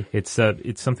 right? Mm-hmm.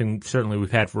 It's something certainly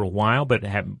we've had for a while, but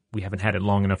we haven't had it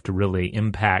long enough to really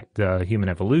impact human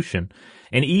evolution.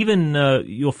 And even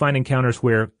you'll find encounters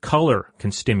where color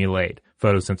can stimulate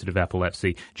photosensitive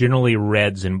epilepsy, generally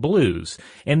reds and blues.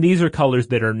 And these are colors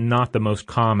that are not the most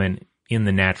common in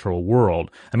the natural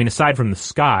world. I mean, aside from the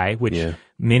sky, which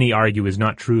many argue is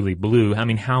not truly blue, I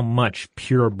mean, how much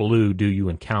pure blue do you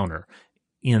encounter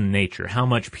in nature? How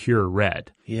much pure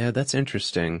red? Yeah, that's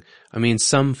interesting. I mean,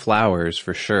 some flowers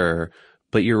for sure,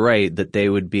 but you're right that they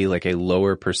would be like a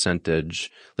lower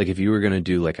percentage. Like if you were going to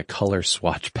do like a color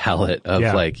swatch palette of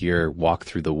like your walk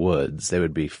through the woods, they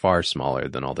would be far smaller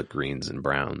than all the greens and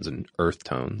browns and earth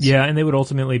tones. Yeah, and they would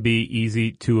ultimately be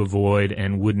easy to avoid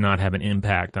and would not have an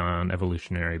impact on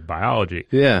evolutionary biology.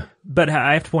 Yeah. But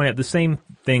I have to point out the same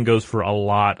thing goes for a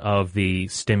lot of the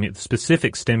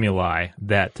specific stimuli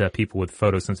that people with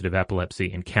photosensitive epilepsy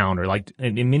encounter. Like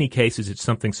in many cases, it's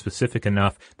something specific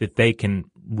enough that they can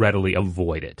readily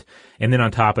avoid it. And then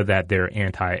on top of that, there are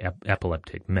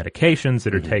anti-epileptic medications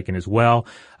that are taken as well.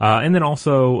 And then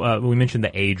also, we mentioned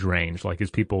the age range. Like as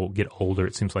people get older,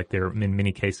 it seems like they're in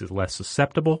many cases less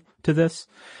susceptible to this.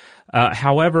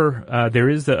 However, there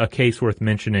is a case worth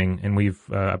mentioning, and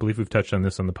I believe we've touched on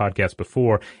this on the podcast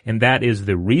before, and that is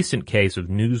the recent case of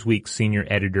Newsweek senior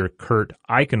editor Kurt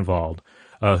Eichenwald,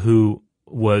 who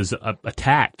was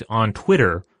attacked on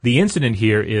Twitter. The incident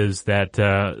here is that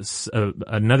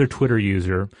another Twitter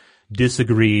user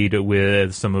disagreed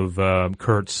with some of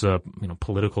Kurt's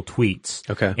political tweets.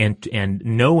 Okay. And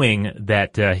knowing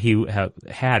that he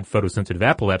had photosensitive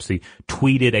epilepsy,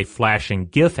 tweeted a flashing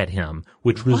GIF at him,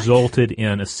 which resulted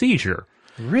in a seizure.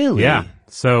 Really? Yeah.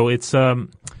 So it's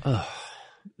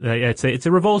it's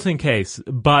a revolting case,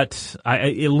 but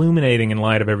illuminating in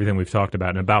light of everything we've talked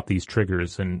about and about these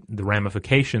triggers and the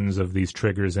ramifications of these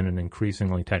triggers in an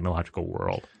increasingly technological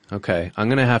world. Okay. I'm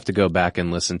going to have to go back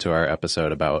and listen to our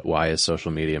episode about why is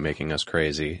social media making us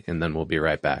crazy, and then we'll be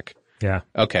right back. Yeah.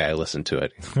 Okay, I listened to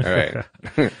it. All right.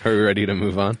 Are we ready to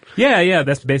move on? Yeah,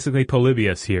 that's basically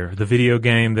Polybius here, the video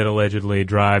game that allegedly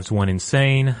drives one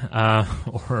insane,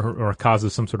 or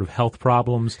causes some sort of health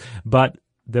problems. But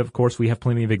of course, we have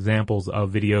plenty of examples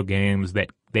of video games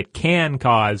that can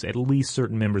cause at least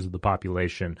certain members of the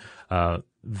population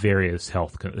various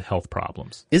health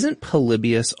problems. Isn't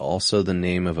Polybius also the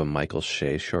name of a Michael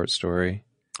Shea short story?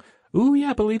 Ooh, yeah,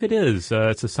 I believe it is.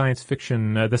 It's a science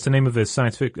fiction. That's the name of his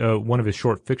one of his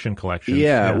short fiction collections.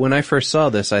 Yeah, when I first saw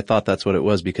this, I thought that's what it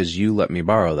was because you let me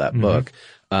borrow that book.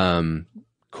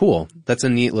 Cool. That's a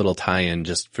neat little tie-in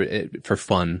just for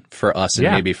fun for us and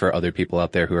maybe for other people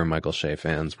out there who are Michael Shea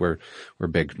fans. We're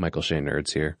big Michael Shea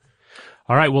nerds here.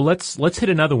 All right. Well, let's hit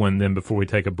another one then before we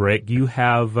take a break. You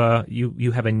have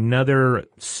you have another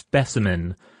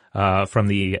specimen from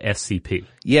the SCP.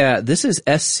 Yeah, this is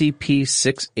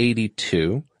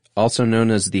SCP-682, also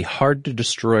known as the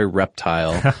hard-to-destroy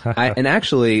reptile. And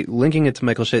actually, linking it to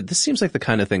Michael Shea, this seems like the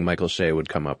kind of thing Michael Shea would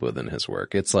come up with in his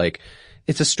work. It's like,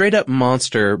 it's a straight-up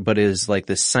monster, but is like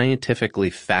this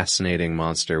scientifically fascinating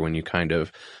monster when you kind of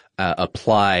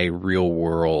apply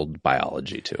real-world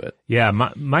biology to it. Yeah,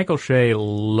 Michael Shea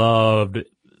loved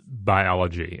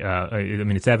biology. I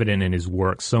mean, it's evident in his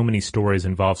work. So many stories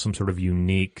involve some sort of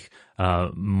unique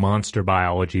monster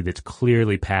biology that's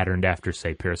clearly patterned after,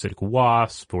 say, parasitic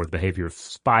wasps or the behavior of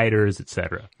spiders,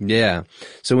 etc. Yeah.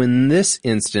 So in this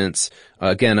instance,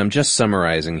 again, I'm just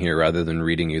summarizing here rather than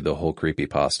reading you the whole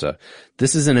creepypasta.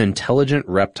 This is an intelligent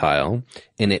reptile,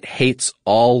 and it hates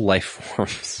all life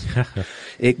forms.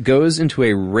 It goes into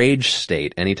a rage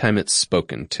state anytime it's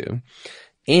spoken to.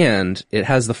 And it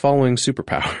has the following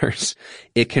superpowers.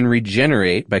 It can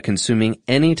regenerate by consuming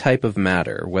any type of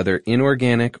matter, whether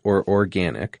inorganic or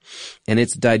organic, and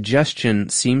its digestion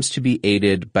seems to be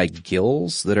aided by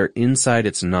gills that are inside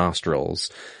its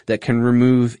nostrils that can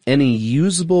remove any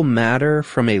usable matter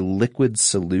from a liquid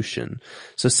solution.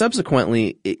 So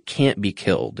subsequently, it can't be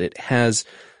killed. It has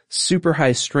super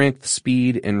high strength,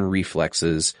 speed, and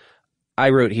reflexes. I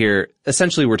wrote here,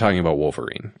 essentially we're talking about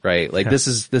Wolverine, right? Like this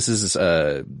is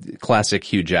classic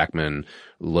Hugh Jackman,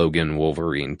 Logan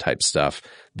Wolverine type stuff.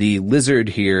 The lizard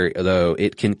here, though,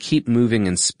 it can keep moving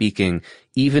and speaking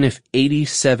even if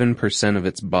 87% of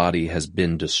its body has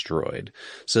been destroyed.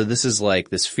 So this is like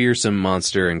this fearsome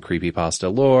monster in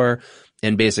creepypasta lore.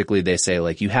 And basically they say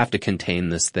like you have to contain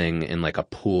this thing in like a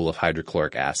pool of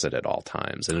hydrochloric acid at all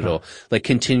times. And it'll like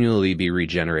continually be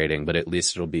regenerating, but at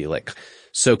least it'll be like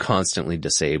so constantly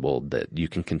disabled that you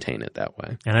can contain it that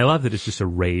way. And I love that it's just a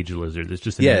rage lizard. It's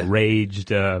just an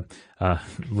enraged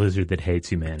lizard that hates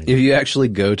humanity. If you actually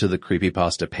go to the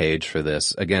creepypasta page for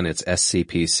this, again, it's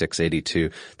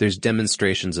SCP-682. There's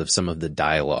demonstrations of some of the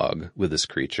dialogue with this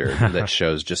creature that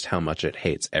shows just how much it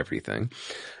hates everything.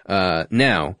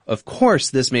 Now, of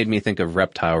course, this made me think of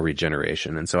reptile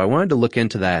regeneration. And so I wanted to look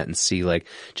into that and see like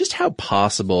just how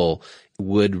possible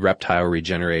would reptile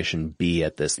regeneration be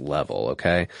at this level,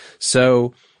 okay?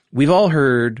 So we've all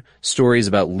heard stories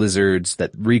about lizards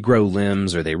that regrow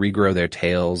limbs or they regrow their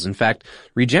tails. In fact,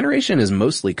 regeneration is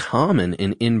mostly common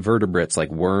in invertebrates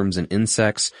like worms and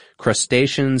insects.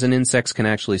 Crustaceans and insects can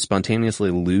actually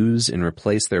spontaneously lose and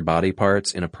replace their body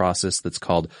parts in a process that's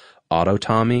called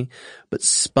autotomy. But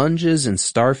sponges and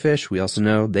starfish, we also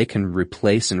know they can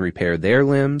replace and repair their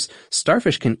limbs.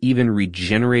 Starfish can even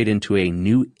regenerate into a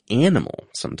new animal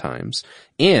sometimes.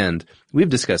 And we've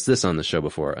discussed this on the show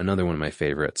before, another one of my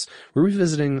favorites. We're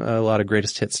revisiting a lot of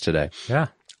greatest hits today. Yeah.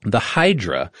 The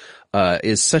Hydra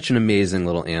is such an amazing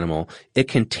little animal. It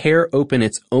can tear open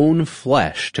its own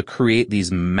flesh to create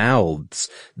these mouths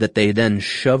that they then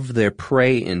shove their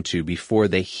prey into before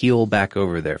they heal back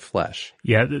over their flesh.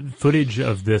 Yeah, the footage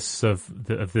of this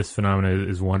this phenomenon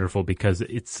is wonderful because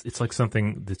it's like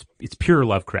something it's pure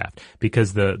Lovecraft,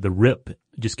 because the rip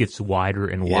just gets wider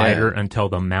and wider until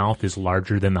the mouth is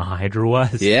larger than the Hydra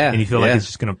was. Yeah. And you feel like it's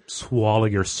just going to swallow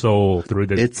your soul through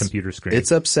the computer screen.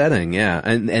 It's upsetting, yeah.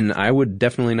 And I would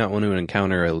definitely not want to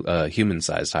encounter a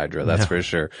human-sized Hydra, that's for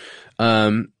sure.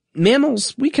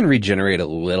 Mammals, we can regenerate a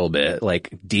little bit.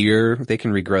 Like deer, they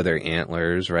can regrow their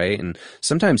antlers, right? And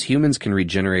sometimes humans can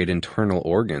regenerate internal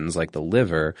organs like the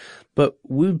liver, but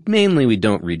we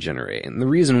don't regenerate. And the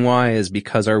reason why is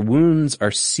because our wounds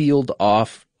are sealed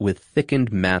off with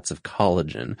thickened mats of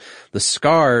collagen. The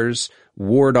scars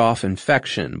ward off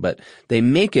infection, but they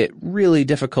make it really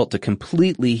difficult to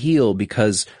completely heal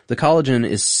because the collagen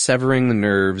is severing the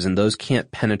nerves and those can't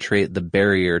penetrate the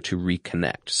barrier to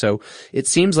reconnect. So it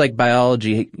seems like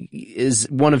biology is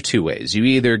one of two ways. You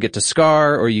either get to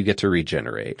scar or you get to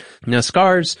regenerate. Now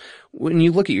scars, when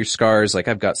you look at your scars, like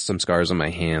I've got some scars on my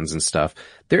hands and stuff,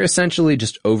 they're essentially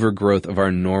just overgrowth of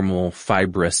our normal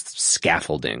fibrous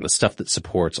scaffolding, the stuff that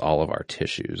supports all of our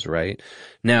tissues, right?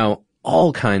 Now,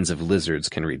 all kinds of lizards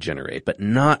can regenerate, but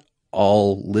not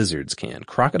all lizards can.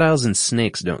 Crocodiles and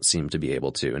snakes don't seem to be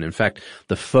able to. And in fact,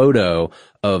 the photo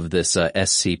of this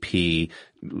SCP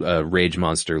rage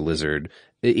monster lizard,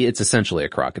 it's essentially a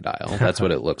crocodile. That's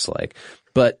what it looks like.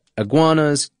 But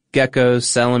iguanas, geckos,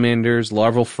 salamanders,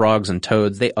 larval frogs, and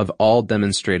toads, they have all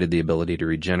demonstrated the ability to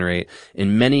regenerate.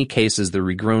 In many cases, the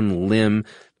regrown limb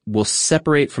will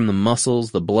separate from the muscles,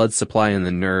 the blood supply, and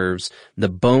the nerves. The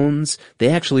bones, they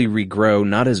actually regrow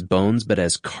not as bones, but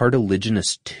as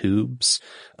cartilaginous tubes.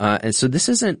 And so this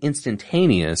isn't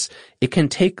instantaneous. It can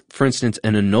take, for instance,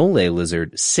 an Anole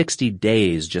lizard 60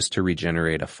 days just to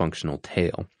regenerate a functional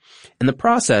tail. And the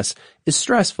process is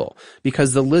stressful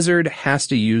because the lizard has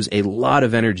to use a lot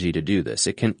of energy to do this.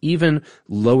 It can even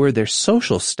lower their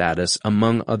social status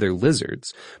among other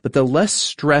lizards. But the less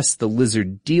stress the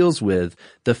lizard deals with,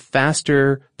 the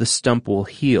faster the stump will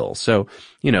heal. So,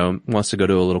 wants to go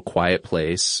to a little quiet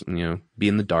place, be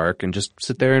in the dark and just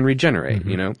sit there and regenerate,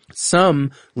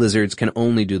 Some lizards can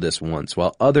only do this once,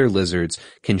 while other lizards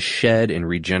can shed and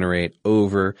regenerate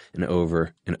over and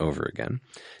over and over again.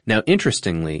 Now,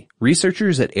 interestingly,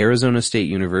 researchers at Arizona State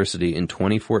University in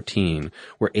 2014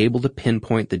 were able to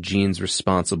pinpoint the genes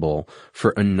responsible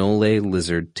for Anole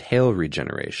lizard tail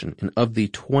regeneration. And of the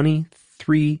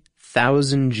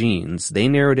 23,000 genes, they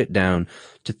narrowed it down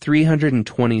to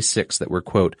 326 that were,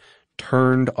 quote,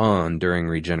 turned on during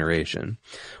regeneration.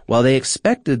 While they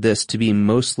expected this to be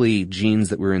mostly genes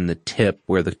that were in the tip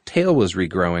where the tail was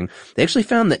regrowing, they actually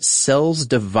found that cells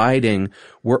dividing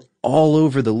were all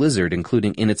over the lizard,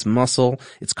 including in its muscle,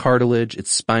 its cartilage,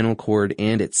 its spinal cord,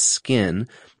 and its skin.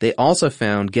 They also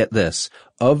found, get this,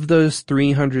 of those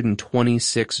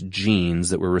 326 genes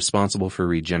that were responsible for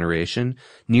regeneration,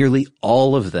 nearly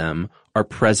all of them are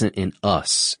present in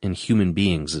us, in human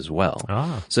beings as well.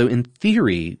 Ah. So in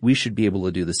theory, we should be able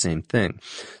to do the same thing.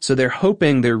 So they're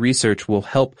hoping their research will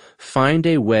help find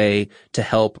a way to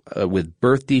help with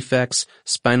birth defects,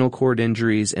 spinal cord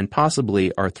injuries, and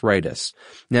possibly arthritis.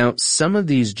 Now, some of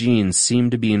these genes seem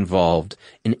to be involved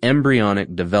in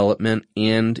embryonic development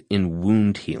and in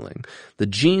wound healing. The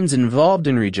genes involved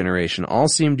in regeneration all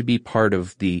seem to be part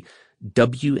of the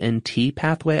WNT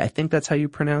pathway. I think that's how you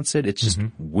pronounce it. It's just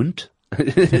Wnt.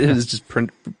 It is just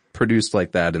produced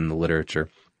like that in the literature.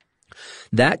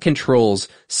 That controls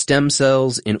stem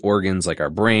cells in organs like our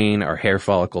brain, our hair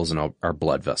follicles, and our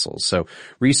blood vessels. So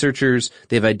researchers,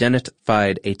 they've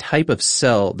identified a type of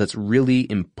cell that's really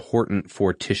important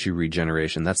for tissue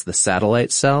regeneration. That's the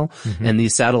satellite cell. And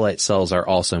these satellite cells are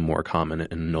also more common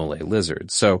in Nole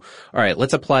lizards. So, all right,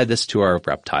 let's apply this to our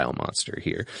reptile monster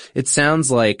here. It sounds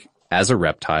like, as a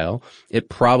reptile, it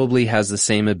probably has the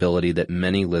same ability that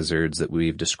many lizards that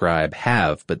we've described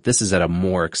have, but this is at a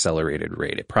more accelerated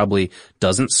rate. It probably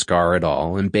doesn't scar at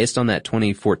all, and based on that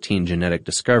 2014 genetic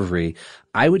discovery,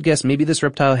 I would guess maybe this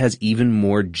reptile has even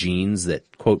more genes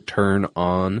that, quote, turn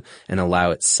on and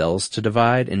allow its cells to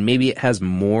divide, and maybe it has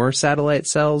more satellite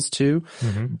cells too,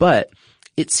 but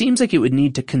it seems like it would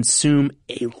need to consume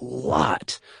a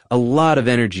lot of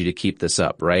energy to keep this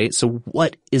up, right? So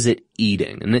what is it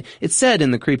eating? And it said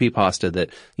in the creepypasta that,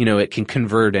 it can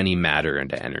convert any matter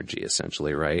into energy,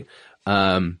 essentially, right?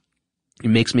 It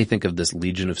makes me think of this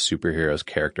Legion of Superheroes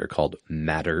character called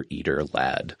Matter Eater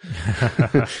Lad.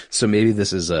 So maybe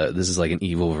this is like an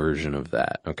evil version of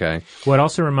that, okay? Well, it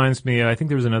also reminds me, I think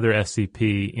there was another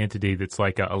SCP entity that's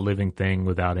like a living thing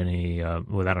without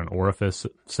without an orifice.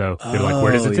 So they're like,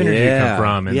 where does its energy come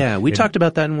from? And we talked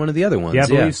about that in one of the other ones. Yeah, I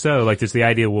believe so. Like there's the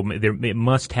idea, it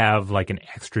must have like an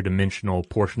extra dimensional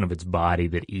portion of its body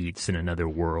that eats in another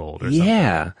world or something.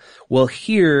 Yeah. Well,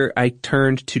 here I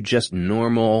turned to just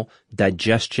normal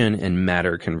digestion and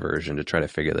matter conversion to try to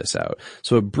figure this out.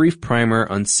 So a brief primer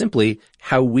on simply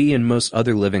how we and most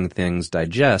other living things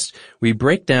digest. We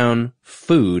break down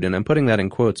food, and I'm putting that in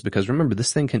quotes because remember,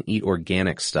 this thing can eat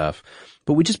organic stuff,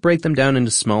 but we just break them down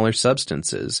into smaller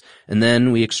substances, and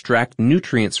then we extract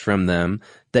nutrients from them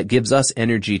that gives us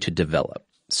energy to develop.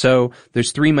 So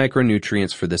there's 3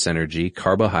 micronutrients for this energy: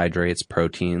 carbohydrates,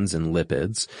 proteins, and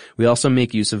lipids. We also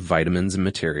make use of vitamins and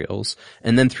materials.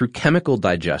 And then through chemical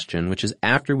digestion, which is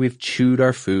after we've chewed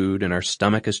our food and our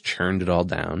stomach has churned it all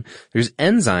down, there's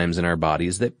enzymes in our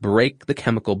bodies that break the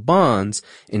chemical bonds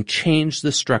and change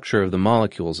the structure of the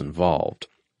molecules involved.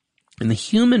 In the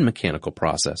human mechanical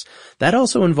process, that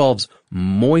also involves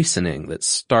moistening that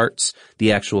starts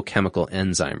the actual chemical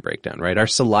enzyme breakdown, right? Our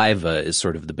saliva is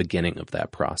sort of the beginning of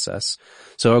that process.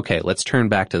 So, okay, let's turn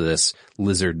back to this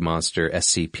lizard monster,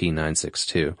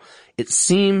 SCP-962. It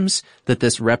seems that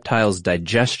this reptile's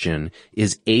digestion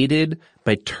is aided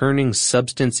by turning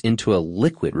substance into a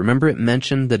liquid. Remember it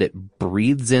mentioned that it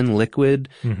breathes in liquid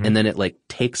and then it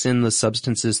takes in the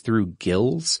substances through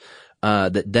gills?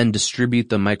 That then distribute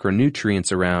the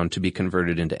micronutrients around to be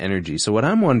converted into energy. So what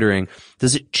I'm wondering,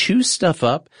 does it chew stuff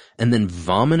up and then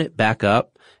vomit it back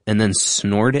up and then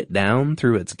snort it down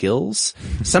through its gills?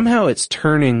 Somehow it's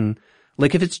turning,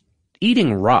 if it's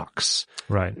eating rocks,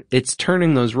 right? It's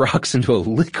turning those rocks into a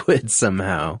liquid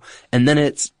somehow, and then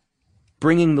it's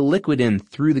bringing the liquid in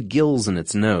through the gills in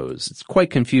its nose. It's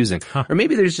quite confusing. Or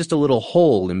maybe there's just a little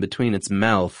hole in between its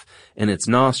mouth and its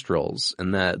nostrils,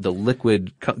 and that the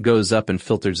liquid goes up and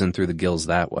filters in through the gills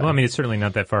that way. Well, I mean, it's certainly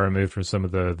not that far removed from some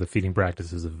of the feeding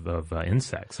practices of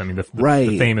insects. I mean, the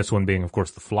famous one being, of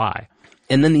course, the fly.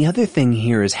 And then the other thing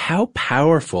here is how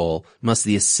powerful must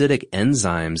the acidic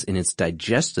enzymes in its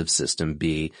digestive system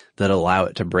be that allow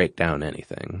it to break down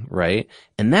anything, right?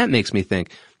 And that makes me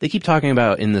think, they keep talking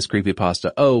about in this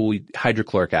creepypasta,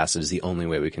 hydrochloric acid is the only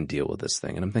way we can deal with this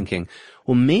thing. And I'm thinking,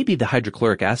 well, maybe the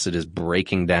hydrochloric acid is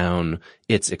breaking down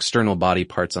its external body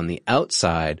parts on the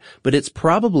outside, but it's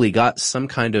probably got some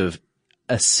kind of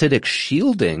acidic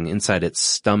shielding inside its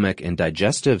stomach and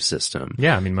digestive system.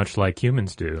 Yeah, I mean, much like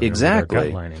humans do. Exactly. Their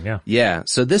gut lining, yeah. Yeah.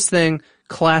 So this thing,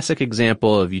 classic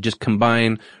example of you just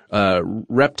combine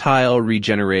reptile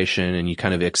regeneration and you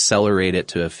kind of accelerate it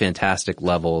to fantastic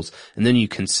levels, and then you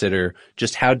consider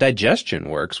just how digestion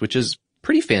works, which is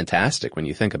pretty fantastic when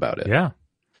you think about it. Yeah.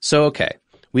 So, okay,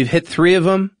 we've hit 3 of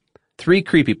them, 3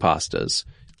 creepypastas.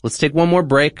 Let's take one more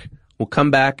break. We'll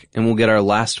come back and we'll get our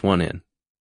last one in.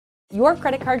 Your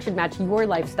credit card should match your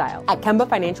lifestyle. At Kemba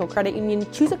Financial Credit Union,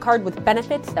 choose a card with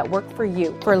benefits that work for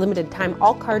you. For a limited time,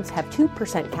 all cards have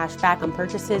 2% cash back on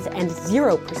purchases and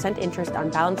 0% interest on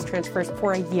balance transfers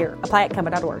for a year. Apply at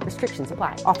Kemba.org. Restrictions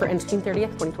apply. Offer ends June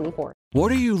 30th, 2024. What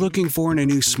are you looking for in a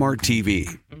new smart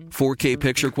TV? 4K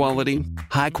picture quality?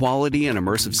 High quality and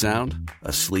immersive sound?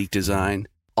 A sleek design?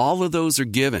 All of those are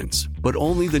givens, but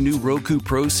only the new Roku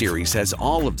Pro Series has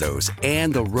all of those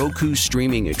and the Roku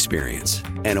streaming experience,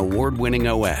 an award-winning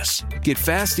OS. Get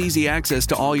fast, easy access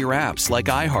to all your apps like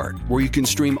iHeart, where you can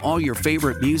stream all your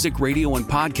favorite music, radio, and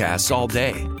podcasts all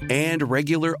day, and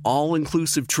regular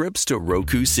all-inclusive trips to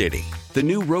Roku City. The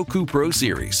new Roku Pro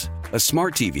Series, a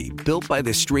smart TV built by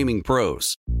the streaming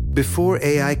pros. Before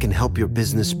AI can help your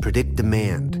business predict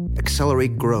demand,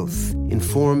 accelerate growth,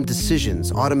 inform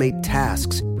decisions, automate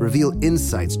tasks, reveal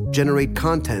insights, generate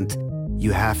content,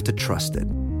 you have to trust it.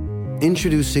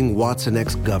 Introducing Watson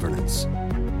X Governance,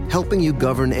 helping you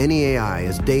govern any AI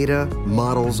as data,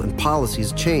 models, and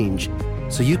policies change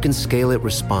so you can scale it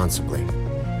responsibly.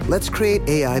 Let's create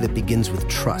AI that begins with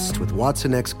trust with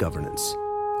Watson X Governance.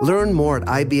 Learn more at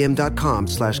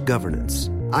ibm.com/governance.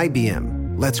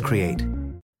 IBM, let's create.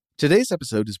 Today's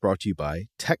episode is brought to you by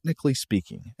Technically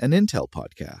Speaking, an Intel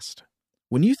podcast.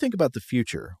 When you think about the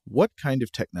future, what kind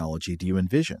of technology do you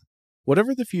envision?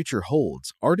 Whatever the future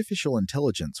holds, artificial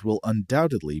intelligence will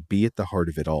undoubtedly be at the heart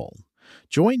of it all.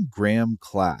 Join Graham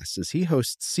Class as he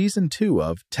hosts Season 2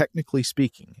 of Technically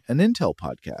Speaking, an Intel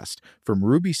podcast from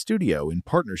Ruby Studio in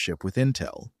partnership with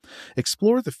Intel.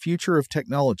 Explore the future of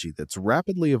technology that's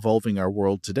rapidly evolving our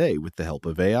world today with the help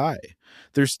of AI.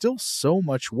 There's still so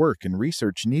much work and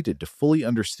research needed to fully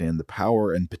understand the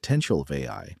power and potential of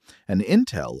AI, and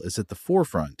Intel is at the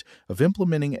forefront of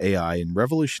implementing AI in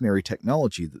revolutionary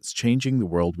technology that's changing the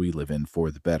world we live in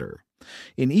for the better.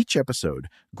 In each episode,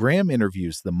 Graham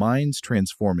interviews the minds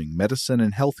transforming medicine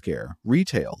and healthcare,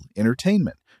 retail,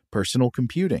 entertainment, personal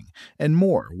computing, and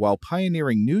more while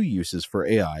pioneering new uses for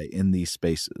AI in these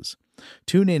spaces.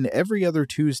 Tune in every other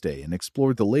Tuesday and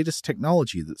explore the latest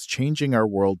technology that's changing our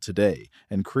world today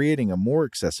and creating a more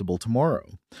accessible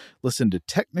tomorrow. Listen to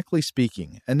Technically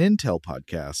Speaking, an Intel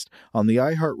podcast on the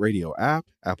iHeartRadio app,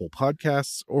 Apple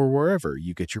Podcasts, or wherever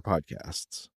you get your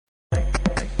podcasts.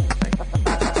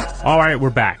 All right, we're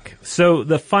back. So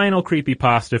the final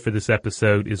creepypasta for this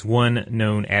episode is one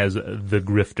known as The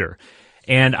Grifter.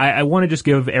 And I want to just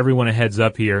give everyone a heads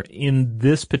up here. In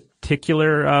this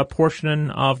particular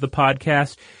portion of the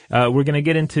podcast, we're going to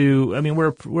get into,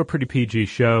 we're a pretty PG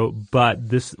show, but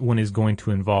this one is going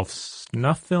to involve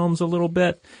snuff films a little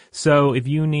bit. So if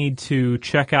you need to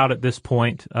check out at this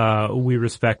point, we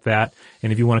respect that.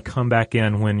 And if you want to come back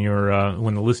in when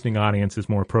when the listening audience is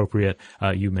more appropriate,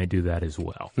 you may do that as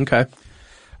well. Okay.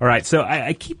 All right. So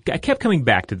I kept coming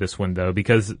back to this one though,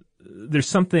 because there's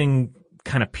something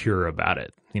kind of pure about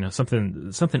it,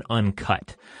 something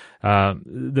uncut.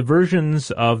 The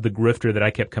versions of The Grifter that I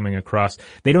kept coming across,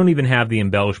 they don't even have the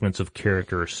embellishments of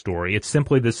character or story. It's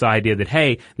simply this idea that,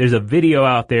 hey, there's a video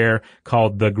out there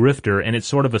called The Grifter, and it's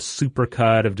sort of a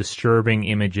supercut of disturbing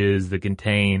images that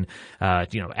contain,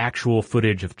 actual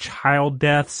footage of child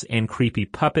deaths and creepy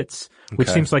puppets, which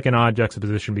seems like an odd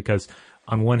juxtaposition because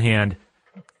on one hand,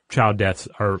 child deaths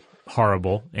are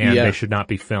horrible and they should not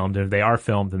be filmed. And if they are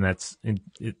filmed, then that's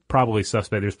probably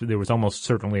suspect. There was almost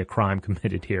certainly a crime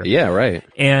committed here. Yeah, right.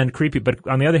 And creepy, but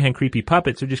on the other hand, creepy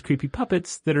puppets are just creepy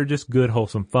puppets that are just good,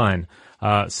 wholesome fun.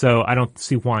 So I don't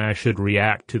see why I should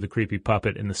react to the creepy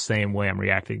puppet in the same way I'm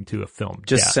reacting to a film.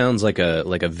 Just sounds like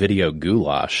a video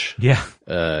goulash. Yeah.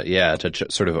 To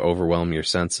sort of overwhelm your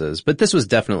senses. But this was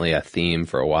definitely a theme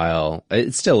for a while.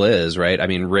 It still is, right? I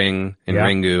mean, Ring and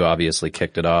Ringu obviously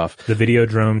kicked it off. The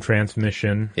Videodrome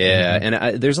transmission. Yeah,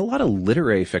 and there's a lot of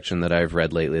literary fiction that I've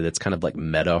read lately that's kind of like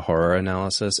meta horror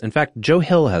analysis. In fact, Joe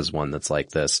Hill has one that's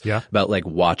like this. Yeah. About like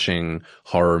watching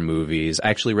horror movies. I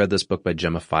actually read this book by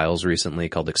Gemma Files recently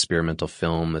called Experimental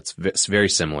Film. It's very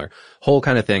similar. Whole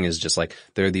kind of thing is just like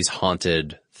there are these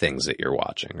haunted things that you're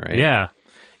watching, right? Yeah.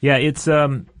 Yeah,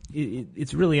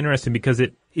 it's really interesting because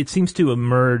it seems to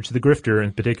emerge, The Grifter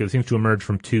in particular, seems to emerge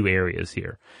from two areas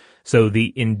here. So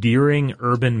the endearing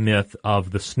urban myth of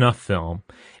the snuff film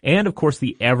and, of course,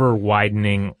 the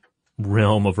ever-widening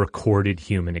realm of recorded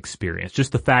human experience.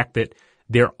 Just the fact that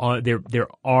there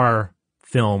are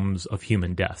films of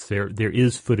human deaths. There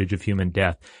is footage of human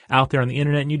death out there on the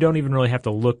internet, and you don't even really have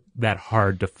to look that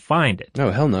hard to find it.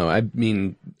 No, hell no. I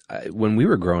mean, when we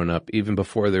were growing up, even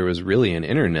before there was really an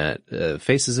internet,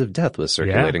 Faces of Death was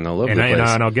circulating all over the place.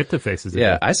 And I'll get to Faces of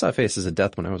Death. Yeah, I saw Faces of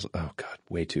Death when I was,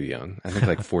 way too young. I think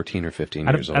like 14 or 15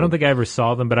 years old. I don't think I ever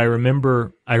saw them, but I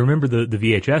remember the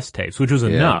VHS tapes, which was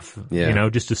enough,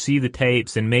 just to see the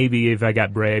tapes and maybe if I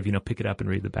got brave, pick it up and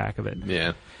read the back of it.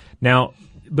 Yeah. Now,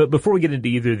 but before we get into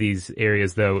either of these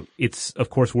areas, though, it's, of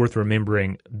course, worth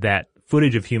remembering that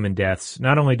footage of human deaths,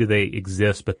 not only do they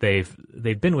exist, but they've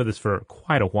been with us for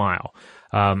quite a while.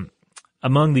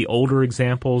 Among the older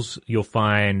examples, you'll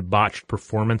find botched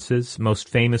performances. Most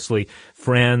famously,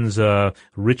 Franz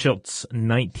Richter's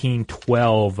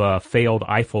 1912 failed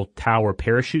Eiffel Tower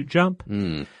parachute jump.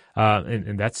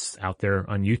 And that's out there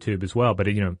on YouTube as well. But,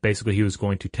 basically he was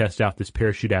going to test out this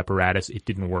parachute apparatus. It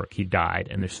didn't work. He died.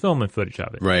 And there's film and footage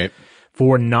of it. Right.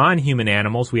 For non-human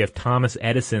animals, we have Thomas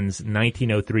Edison's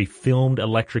 1903 filmed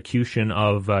electrocution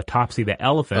of Topsy the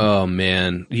elephant. Oh,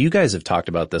 man. You guys have talked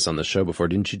about this on the show before.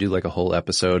 Didn't you do like a whole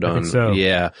episode on? I think so.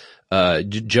 Yeah.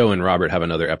 Joe and Robert have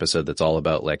another episode that's all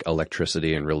about like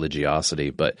electricity and religiosity.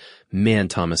 But man,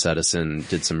 Thomas Edison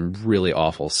did some really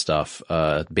awful stuff,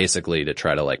 basically to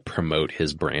try to like promote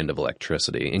his brand of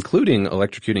electricity, including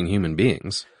electrocuting human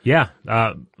beings. Yeah.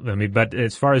 But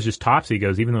as far as just Topsy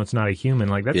goes, even though it's not a human,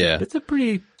 like that's a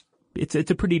pretty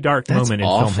dark moment in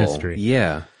film history.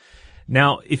 Yeah.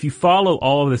 Now, if you follow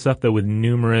all of this up, though, with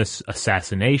numerous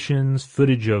assassinations,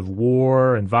 footage of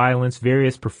war and violence,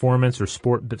 various performance or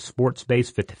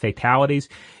sports-based fatalities,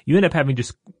 you end up having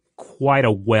just quite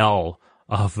a well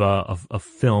of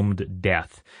filmed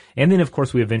death. And then, of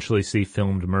course, we eventually see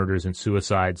filmed murders and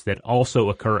suicides that also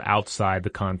occur outside the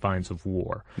confines of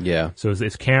war. Yeah. So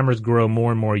as cameras grow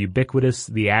more and more ubiquitous,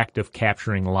 the act of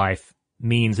capturing life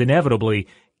means inevitably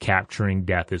capturing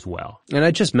death as well. And I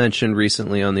just mentioned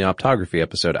recently on the optography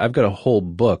episode, I've got a whole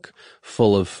book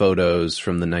full of photos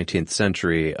from the 19th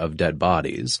century of dead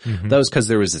bodies. Mm-hmm. That was because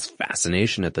there was this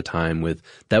fascination at the time with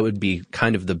that would be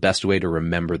kind of the best way to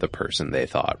remember the person, they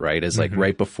thought, right? Is like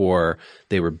right before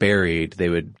they were buried, they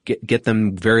would get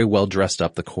them very well dressed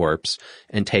up, the corpse,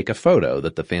 and take a photo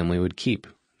that the family would keep,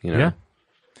 Yeah.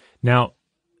 Now,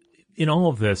 in all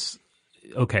of this,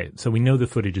 okay, so we know the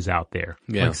footage is out there.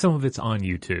 Yeah. Like some of it's on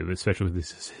YouTube, especially with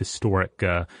this historic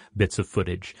bits of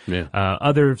footage. Yeah.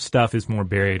 Other stuff is more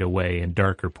buried away in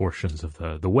darker portions of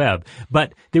the web.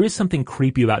 But there is something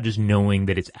creepy about just knowing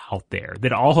that it's out there,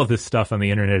 that all of this stuff on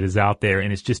the internet is out there,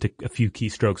 and it's just a few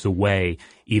keystrokes away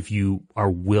if you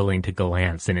are willing to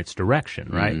glance in its direction,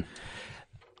 right?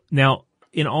 Now,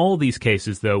 in all of these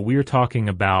cases, though, we're talking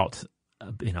about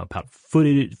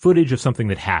footage of something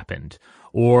that happened.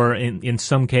 Or in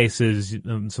some cases,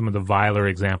 some of the viler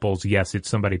examples, yes, it's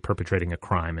somebody perpetrating a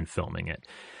crime and filming it.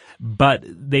 But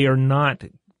they are not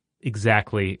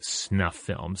exactly snuff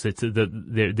films.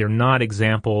 They're not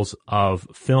examples of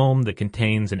film that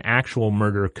contains an actual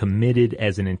murder committed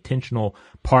as an intentional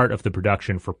part of the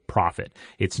production for profit.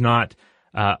 It's not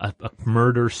a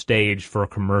murder staged for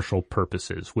commercial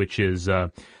purposes, which is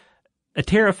a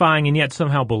terrifying and yet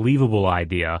somehow believable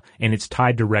idea, and it's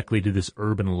tied directly to this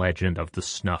urban legend of the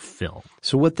snuff film.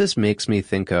 So what this makes me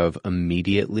think of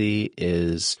immediately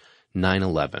is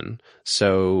 9/11.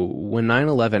 So when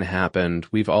 9/11 happened,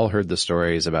 we've all heard the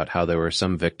stories about how there were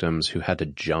some victims who had to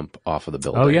jump off of the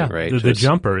building. Oh yeah, right? The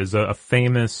jumper is a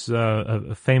famous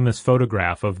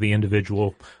photograph of the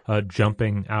individual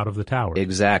jumping out of the tower.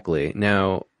 Exactly.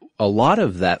 Now, a lot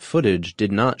of that footage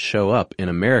did not show up in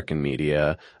American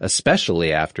media,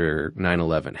 especially after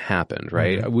 9/11 happened,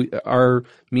 right? Mm-hmm. Our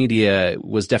media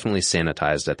was definitely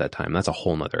sanitized at that time. That's a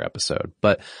whole nother episode.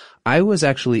 But I was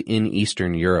actually in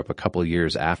Eastern Europe a couple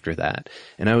years after that,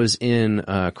 and I was in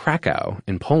Krakow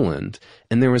in Poland,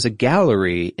 and there was a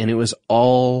gallery, and it was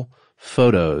all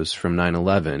photos from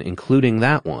 9/11, including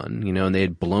that one, and they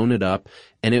had blown it up.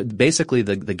 And it basically,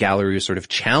 the gallery was sort of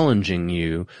challenging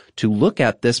you to look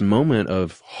at this moment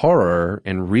of horror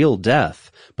and real death,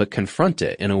 but confront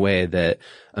it in a way that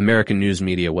American news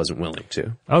media wasn't willing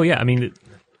to. Oh yeah. I mean,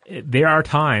 there are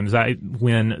times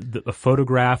when a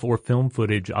photograph or film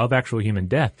footage of actual human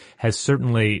death has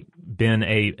certainly been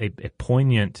a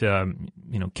poignant,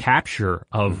 capture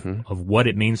of what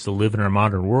it means to live in our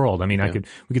modern world. I mean,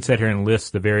 we could sit here and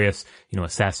list the various,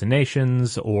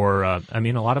 assassinations or, a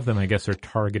lot of them, I guess, are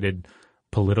targeted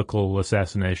political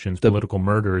assassinations, political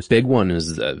murders. Big one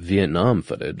is Vietnam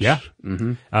footage. Yeah.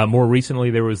 Mm-hmm. More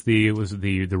recently, there was the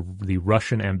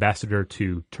Russian ambassador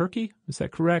to Turkey. Is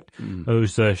that correct? It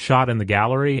was shot in the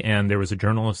gallery, and there was a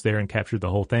journalist there and captured the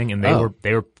whole thing. And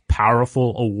they were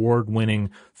powerful,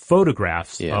 award-winning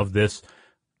photographs of this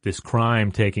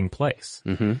crime taking place.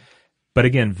 Mm-hmm. But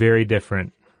again, very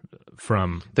different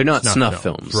from they're not snuff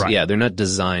films. Right. Yeah, they're not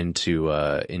designed to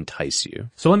entice you.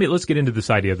 So let's get into this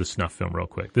idea of the snuff film real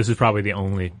quick. This is probably the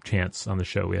only chance on the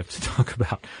show we have to talk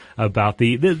about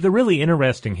the really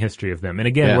interesting history of them. And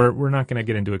again, we're not going to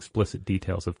get into explicit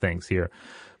details of things here.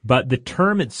 But the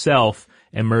term itself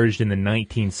emerged in the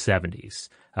 1970s.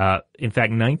 In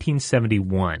fact,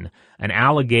 1971, an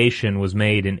allegation was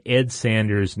made in Ed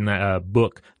Sanders'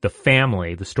 book, The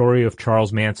Family, the story of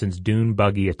Charles Manson's Dune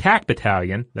Buggy Attack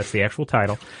Battalion. That's the actual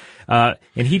title. And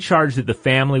he charged that the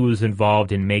family was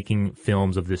involved in making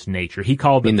films of this nature. He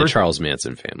called the Charles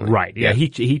Manson family. Right. Yeah.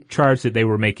 He charged that they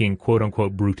were making quote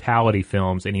unquote brutality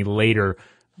films, and he later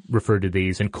referred to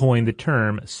these and coined the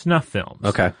term snuff films.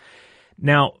 Okay.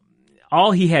 Now,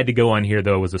 all he had to go on here,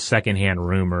 though, was a secondhand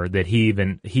rumor that he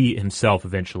himself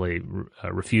eventually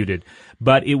refuted.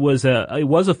 But it was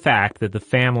a fact that the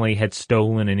family had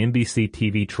stolen an NBC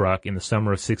TV truck in the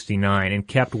summer of '69 and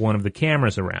kept one of the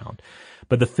cameras around.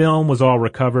 But the film was all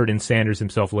recovered, and Sanders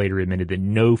himself later admitted that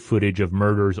no footage of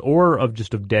murders or of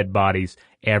dead bodies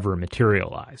ever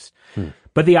materialized.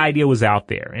 But the idea was out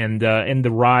there, and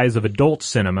the rise of adult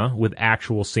cinema with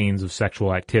actual scenes of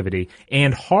sexual activity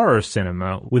and horror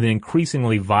cinema with an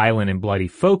increasingly violent and bloody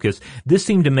focus, this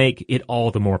seemed to make it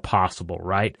all the more possible,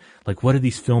 right? Like, what are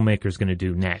these filmmakers going to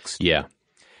do next? Yeah.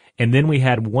 And then we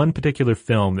had one particular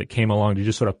film that came along to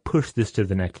just sort of push this to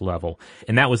the next level,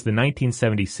 and that was the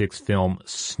 1976 film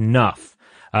Snuff,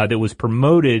 that was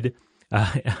promoted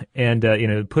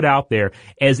and put out there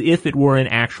as if it were an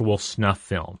actual snuff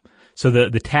film. So the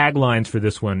taglines for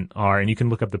this one are, and you can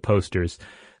look up the posters,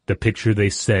 "The picture they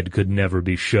said could never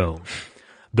be shown,"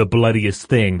 "The bloodiest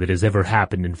thing that has ever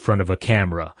happened in front of a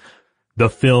camera," "The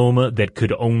film that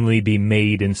could only be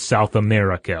made in South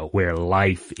America where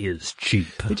life is cheap."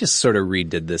 We just sort of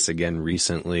redid this again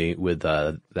recently with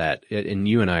that, and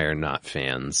you and I are not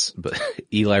fans, but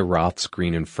Eli Roth's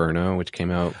Green Inferno, which came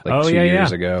out 2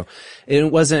 years ago.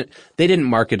 It wasn't, they didn't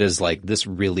market as like, this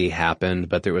really happened,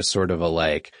 but there was sort of a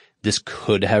like, this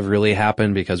could have really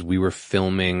happened because we were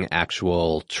filming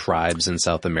actual tribes in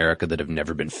South America that have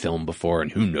never been filmed before,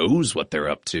 and who knows what they're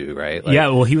up to, right? Yeah,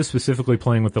 well, he was specifically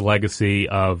playing with the legacy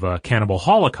of Cannibal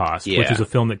Holocaust, which is a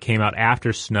film that came out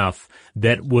after Snuff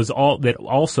that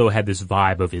also had this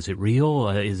vibe of, is it real?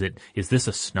 Is this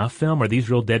a snuff film? Are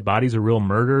these real dead bodies or real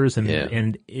murders?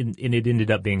 And it ended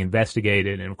up being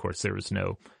investigated, and of course there's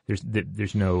no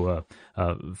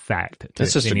fact.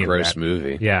 It's just a gross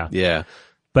movie. Yeah. Yeah.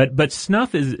 But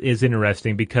Snuff is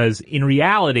interesting because in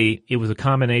reality, it was a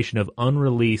combination of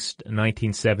unreleased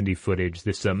 1970 footage,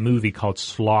 this movie called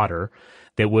Slaughter,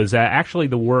 that was actually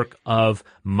the work of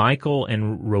Michael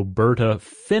and Roberta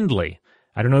Findlay.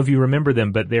 I don't know if you remember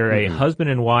them, but they're a husband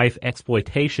and wife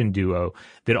exploitation duo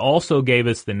that also gave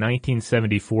us the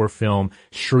 1974 film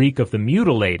Shriek of the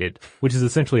Mutilated, which is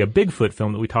essentially a Bigfoot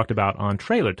film that we talked about on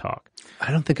Trailer Talk.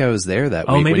 I don't think I was there that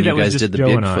week maybe when that you was guys just did the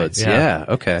Joe Bigfoots. And I. Yeah,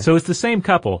 okay. So it's the same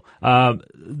couple.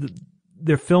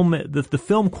 Their film, the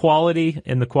film quality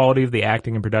and the quality of the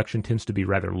acting and production tends to be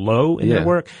rather low in their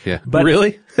work. Yeah. But,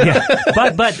 really? Yeah.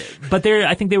 But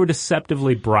I think they were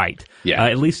deceptively bright. Yeah.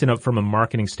 At least from a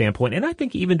marketing standpoint. And I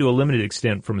think even to a limited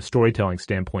extent from a storytelling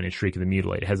standpoint in Shriek of the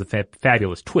Mutilated. It has a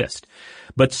fabulous twist.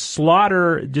 But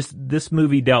Slaughter, this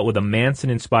movie dealt with a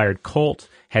Manson-inspired cult,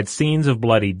 had scenes of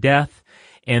bloody death.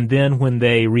 And then when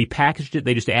they repackaged it,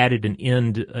 they just added an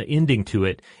ending to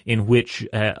it in which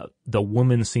the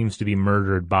woman seems to be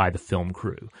murdered by the film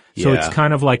crew. So it's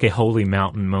kind of like a Holy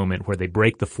Mountain moment where they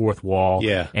break the fourth wall.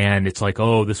 Yeah. And it's like,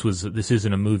 oh, this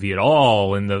isn't a movie at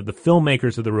all, and the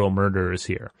filmmakers are the real murderers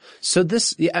here. So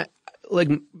this, like,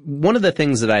 one of the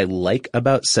things that I like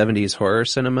about 70s horror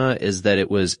cinema is that it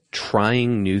was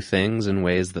trying new things in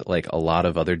ways that, like, a lot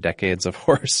of other decades of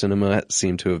horror cinema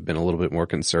seem to have been a little bit more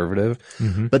conservative.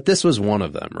 Mm-hmm. But this was one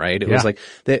of them, right? It was like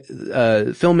the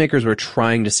filmmakers were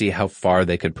trying to see how far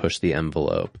they could push the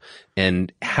envelope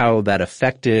and how that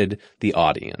affected the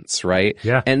audience, right?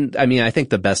 Yeah. And I mean, I think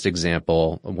the best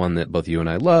example, one that both you and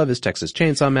I love, is Texas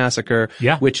Chainsaw Massacre,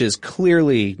 which is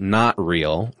clearly not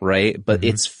real, right? But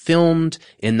it's filmed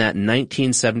in that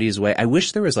 1970s way. I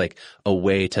wish there was like a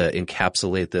way to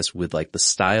encapsulate this with like the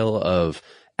style of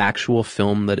actual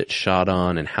film that it's shot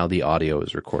on and how the audio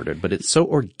is recorded, but it's so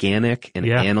organic and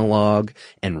analog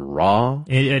and raw.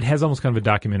 It has almost kind of a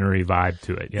documentary vibe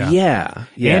to it. Yeah.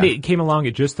 And it came along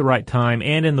at just the right time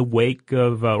and in the wake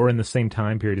of, or in the same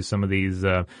time period as some of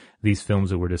these films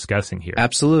that we're discussing here.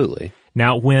 Absolutely.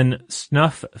 Now, when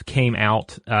Snuff came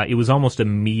out, it was almost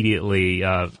immediately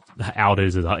out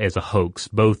as a hoax,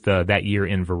 both that year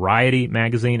in Variety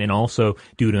magazine and also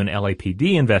due to an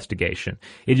LAPD investigation.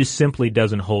 It just simply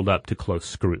doesn't hold up to close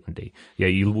scrutiny. Yeah,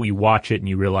 you watch it and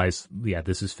you realize,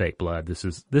 this is fake blood. This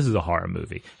is a horror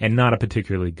movie and not a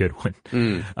particularly good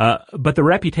one. But the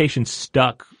reputation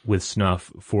stuck with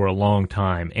Snuff for a long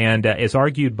time, and as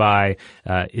argued by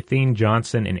Ethene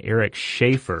Johnson and Eric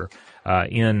Schaefer.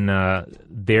 in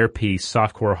their piece,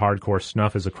 Softcore, Hardcore,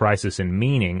 Snuff is a Crisis in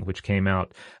Meaning, which came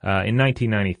out in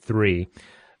 1993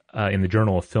 in the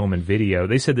Journal of Film and Video.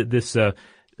 They said that this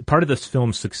part of this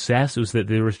film's success was that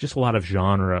there was just a lot of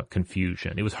genre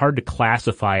confusion. It was hard to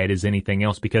classify it as anything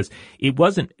else because it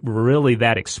wasn't really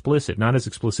that explicit, not as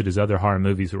explicit as other horror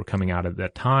movies that were coming out at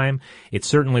that time. It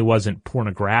certainly wasn't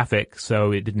pornographic,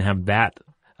 so it didn't have that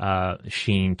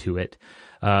sheen to it.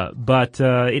 But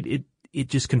it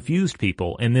just confused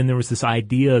people. And then there was this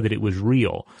idea that it was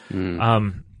real,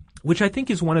 which I think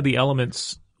is one of the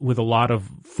elements with a lot of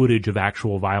footage of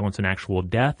actual violence and actual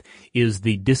death, is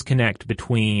the disconnect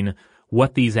between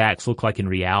what these acts look like in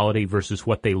reality versus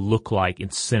what they look like in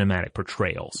cinematic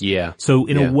portrayals. Yeah. So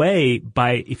in a way,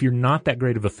 if you're not that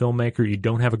great of a filmmaker, you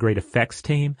don't have a great effects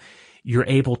team, you're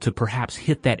able to perhaps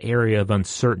hit that area of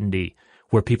uncertainty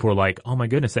where people are like, oh my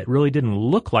goodness, that really didn't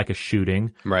look like a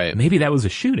shooting. Right. Maybe that was a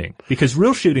shooting. Because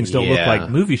real shootings don't look like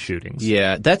movie shootings.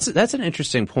 Yeah, that's an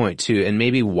interesting point too, and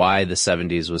maybe why the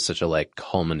 70s was such a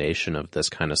culmination of this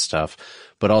kind of stuff.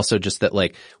 But also just that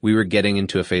we were getting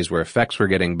into a phase where effects were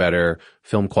getting better,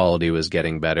 film quality was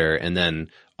getting better, and then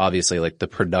obviously the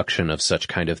production of such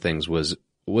kind of things was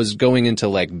going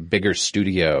into bigger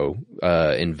studio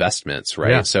investments,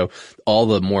 right? Yeah. So all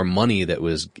the more money that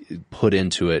was put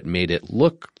into it made it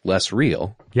look less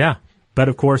real. Yeah. But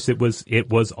of course it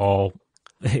was all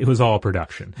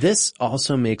production. This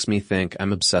also makes me think,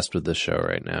 I'm obsessed with this show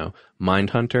right now,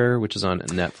 Mindhunter, which is on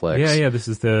Netflix. Yeah, this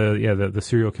is the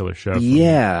serial killer show.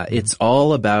 Yeah, it's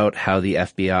all about how the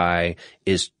FBI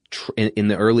is in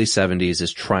the early 70s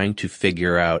is trying to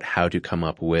figure out how to come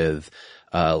up with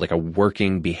a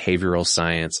working behavioral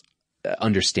science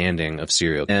understanding of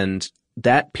serial. And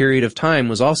that period of time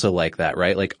was also like that,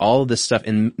 right? All of this stuff,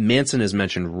 and Manson is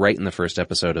mentioned right in the first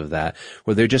episode of that,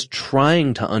 where they're just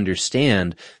trying to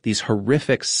understand these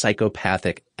horrific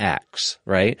psychopathic acts,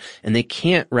 right? And they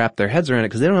can't wrap their heads around it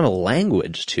because they don't have a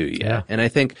language to yet. Yeah. And I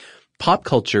think pop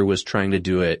culture was trying to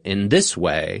do it in this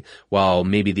way, while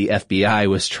maybe the FBI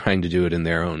was trying to do it in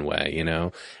their own way,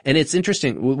 And it's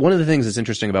interesting. One of the things that's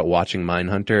interesting about watching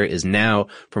Mindhunter is now,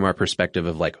 from our perspective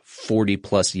of 40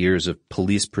 plus years of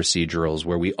police procedurals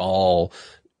where we all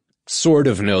sort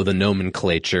of know the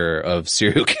nomenclature of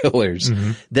serial killers,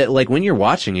 that when you're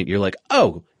watching it, you're like,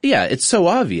 oh, yeah, it's so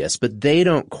obvious, but they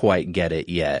don't quite get it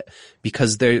yet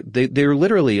because they're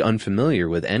literally unfamiliar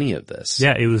with any of this.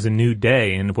 Yeah, it was a new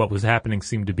day, and what was happening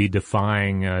seemed to be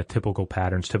defying typical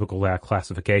patterns, typical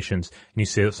classifications. And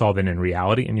you saw that in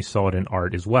reality, and you saw it in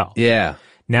art as well. Yeah.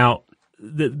 Now,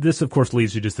 this of course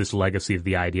leads to just this legacy of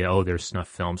the idea, oh, there's snuff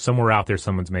films. Somewhere out there,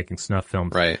 someone's making snuff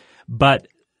films. Right. But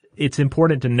it's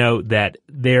important to note that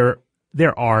there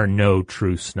are no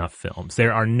true snuff films.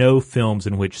 There are no films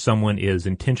in which someone is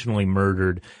intentionally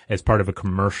murdered as part of a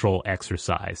commercial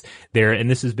exercise. And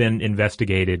this has been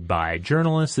investigated by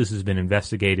journalists. This has been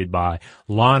investigated by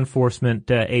law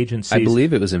enforcement agencies. I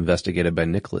believe it was investigated by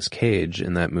Nicolas Cage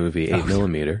in that movie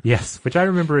 8mm. Yes, which I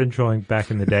remember enjoying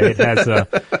back in the day. It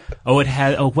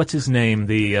has what's his name?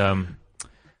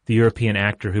 The European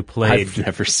actor who played. I've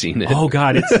never seen it. Oh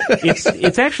God,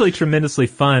 it's actually tremendously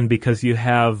fun because you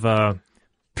have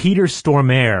Peter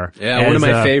Stormare. Yeah, one of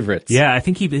my favorites. Yeah, I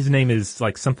think his name is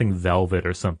something Velvet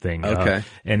or something. Okay.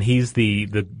 And he's the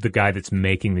guy that's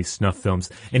making these snuff films,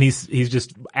 and he's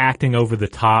just acting over the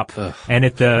top. Ugh. And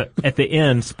at the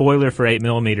end, spoiler for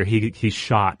 8mm, he's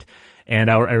shot. And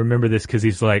I remember this because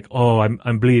he's like, oh,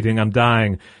 I'm bleeding, I'm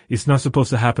dying. It's not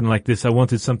supposed to happen like this. I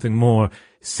wanted something more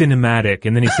cinematic.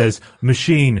 And then he says,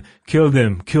 machine, kill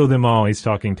them all. He's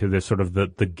talking to the sort of the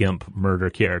Gimp murder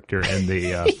character in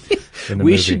the We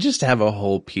movie. should just have a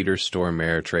whole Peter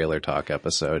Stormare trailer talk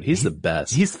episode. He's the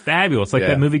best. He's fabulous.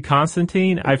 That movie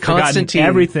Constantine. I've forgotten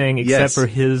everything except for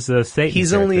his Satan He's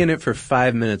character. only in it for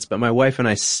 5 minutes, but my wife and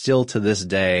I still to this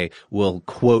day will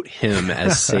quote him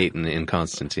as Satan in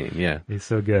Constantine. Yeah. He's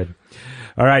so good.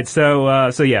 All right.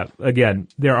 So yeah, again,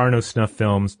 there are no snuff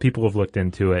films. People have looked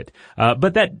into it.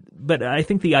 But I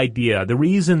think the idea, the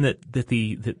reason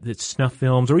that snuff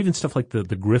films or even stuff like the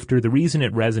Grifter, the reason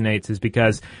it resonates is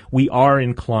because we are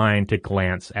inclined to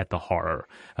glance at the horror,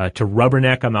 to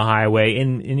rubberneck on the highway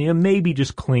and maybe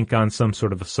just clink on some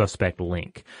sort of a suspect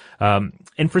link.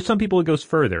 And for some people it goes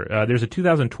further. There's a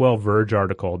 2012 Verge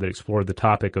article that explored the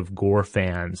topic of gore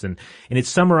fans and it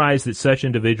summarized that such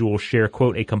individuals share,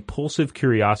 quote, a compulsive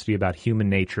curiosity about human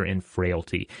nature and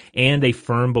frailty and a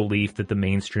firm belief that the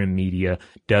mainstream media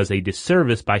does a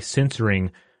disservice by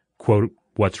censoring, quote,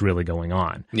 what's really going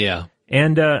on. Yeah.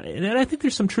 And I think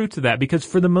there's some truth to that, because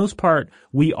for the most part,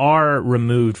 we are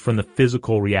removed from the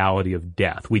physical reality of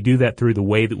death. We do that through the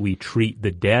way that we treat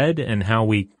the dead and how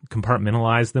we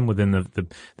compartmentalize them within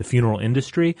the funeral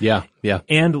industry. Yeah.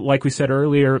 And like we said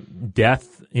earlier,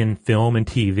 death in film and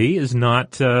TV is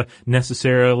not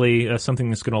necessarily something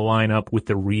that's going to line up with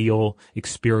the real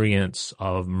experience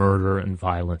of murder and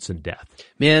violence and death.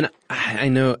 Man, I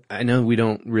know we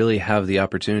don't really have the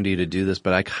opportunity to do this,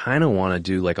 but I kind of want to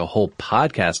do like a whole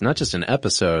podcast, not just an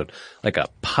episode, like a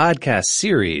podcast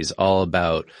series all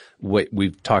about what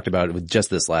we've talked about with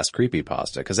just this last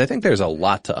creepypasta, because I think there's a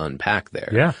lot to unpack there.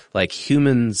 Yeah. Like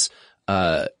humans,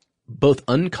 both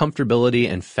uncomfortability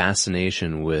and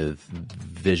fascination with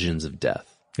visions of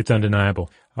death. It's undeniable.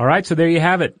 All right, so there you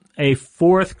have it. A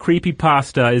fourth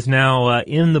creepypasta is now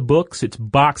in the books. It's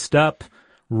boxed up,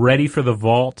 ready for the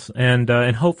vault, and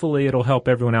hopefully it'll help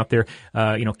everyone out there,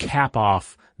 cap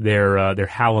off their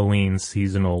Halloween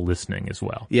seasonal listening as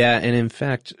well. Yeah, and in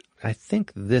fact, I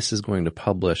think this is going to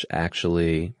publish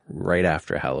actually right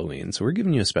after Halloween, so we're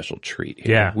giving you a special treat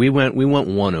here. Yeah, we went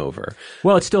one over.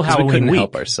 Well, it's still Halloween we couldn't week.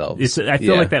 Help ourselves. I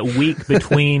feel like that week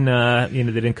between that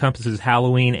encompasses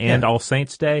Halloween and All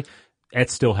Saints Day.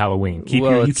 It's still Halloween. Keep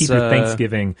your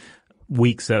Thanksgiving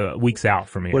weeks out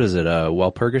from here. What is it?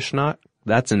 Walpurgisnacht?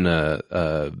 That's in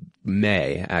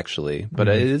May actually, but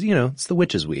it's the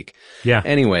Witches Week. Yeah.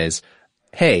 Anyways,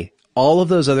 hey. All of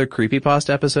those other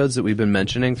creepypasta episodes that we've been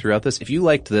mentioning throughout this, if you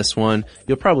liked this one,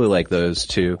 you'll probably like those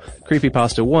too.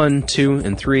 Creepypasta 1, 2,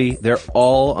 and 3, they're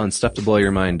all on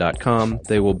StuffToBlowYourMind.com.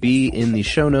 They will be in the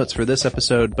show notes for this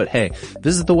episode, but hey,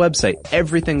 visit the website.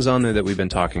 Everything's on there that we've been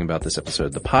talking about this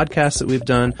episode. The podcasts that we've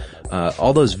done,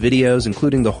 all those videos,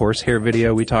 including the horsehair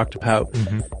video we talked about,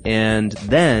 and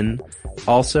then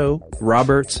also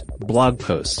Robert's blog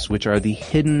posts, which are the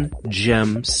hidden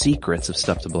gem secrets of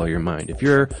Stuff to Blow Your Mind. If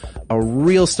you're a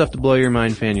real Stuff to Blow Your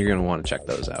Mind fan, you're going to want to check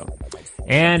those out.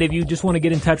 And if you just want to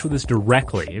get in touch with us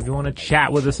directly, if you want to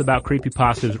chat with us about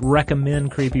creepypastas,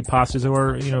 recommend creepypastas,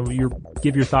 or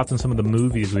give your thoughts on some of the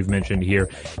movies we've mentioned here,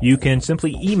 you can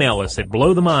simply email us at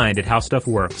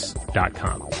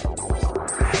blowthemind@howstuffworks.com.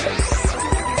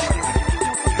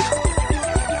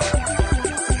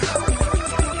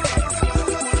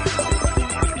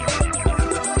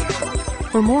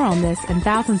 For more on this and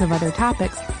thousands of other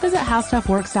topics, visit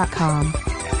howstuffworks.com.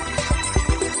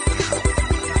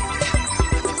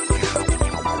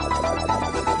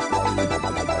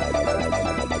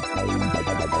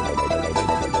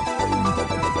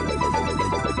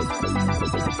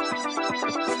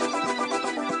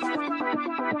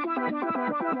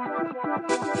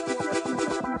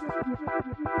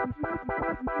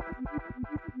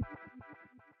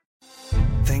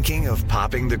 Thinking of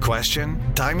popping the question?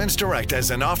 Diamonds Direct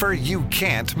has an offer you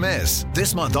can't miss.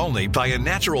 This month only, buy a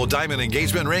natural diamond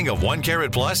engagement ring of 1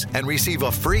 carat plus and receive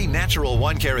a free natural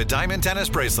 1 carat diamond tennis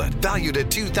bracelet valued at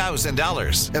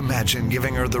 $2,000. Imagine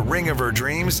giving her the ring of her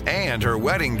dreams and her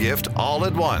wedding gift all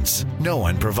at once. No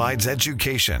one provides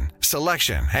education,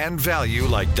 selection, and value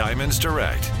like Diamonds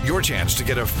Direct. Your chance to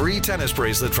get a free tennis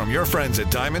bracelet from your friends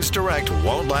at Diamonds Direct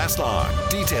won't last long.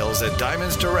 Details at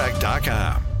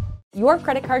diamondsdirect.com. Your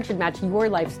credit card should match your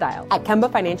lifestyle. At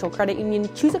Kemba Financial Credit Union,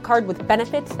 choose a card with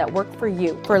benefits that work for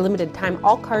you. For a limited time,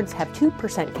 all cards have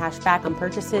 2% cash back on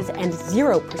purchases and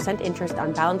 0% interest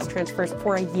on balance transfers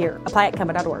for a year. Apply at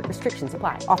Kemba.org. Restrictions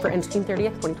apply. Offer ends June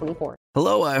 30th, 2024.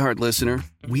 Hello, iHeart listener.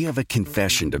 We have a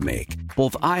confession to make.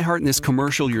 Both iHeart and this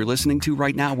commercial you're listening to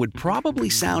right now would probably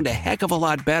sound a heck of a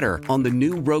lot better on the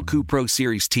new Roku Pro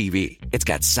Series TV. It's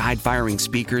got side-firing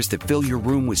speakers that fill your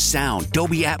room with sound,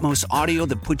 Dolby Atmos audio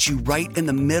that puts you right in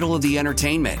the middle of the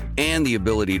entertainment, and the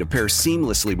ability to pair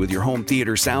seamlessly with your home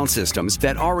theater sound systems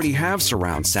that already have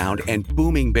surround sound and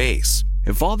booming bass.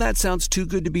 If all that sounds too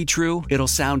good to be true, it'll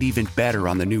sound even better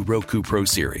on the new Roku Pro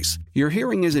Series. Your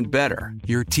hearing isn't better,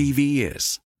 your TV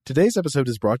is. Today's episode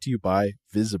is brought to you by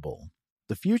Visible.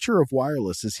 The future of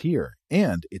wireless is here,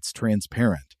 and it's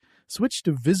transparent. Switch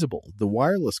to Visible, the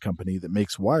wireless company that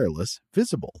makes wireless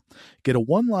visible. Get a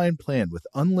one-line plan with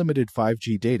unlimited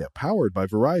 5G data powered by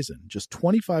Verizon, just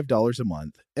 $25 a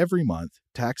month, every month,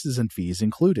 taxes and fees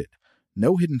included.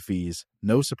 No hidden fees,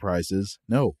 no surprises,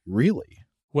 no, really.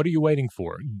 What are you waiting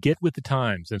for? Get with the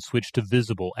times and switch to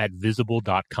Visible at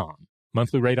Visible.com.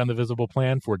 Monthly rate on the Visible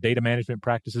plan for data management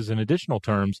practices and additional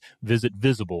terms, visit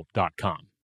Visible.com.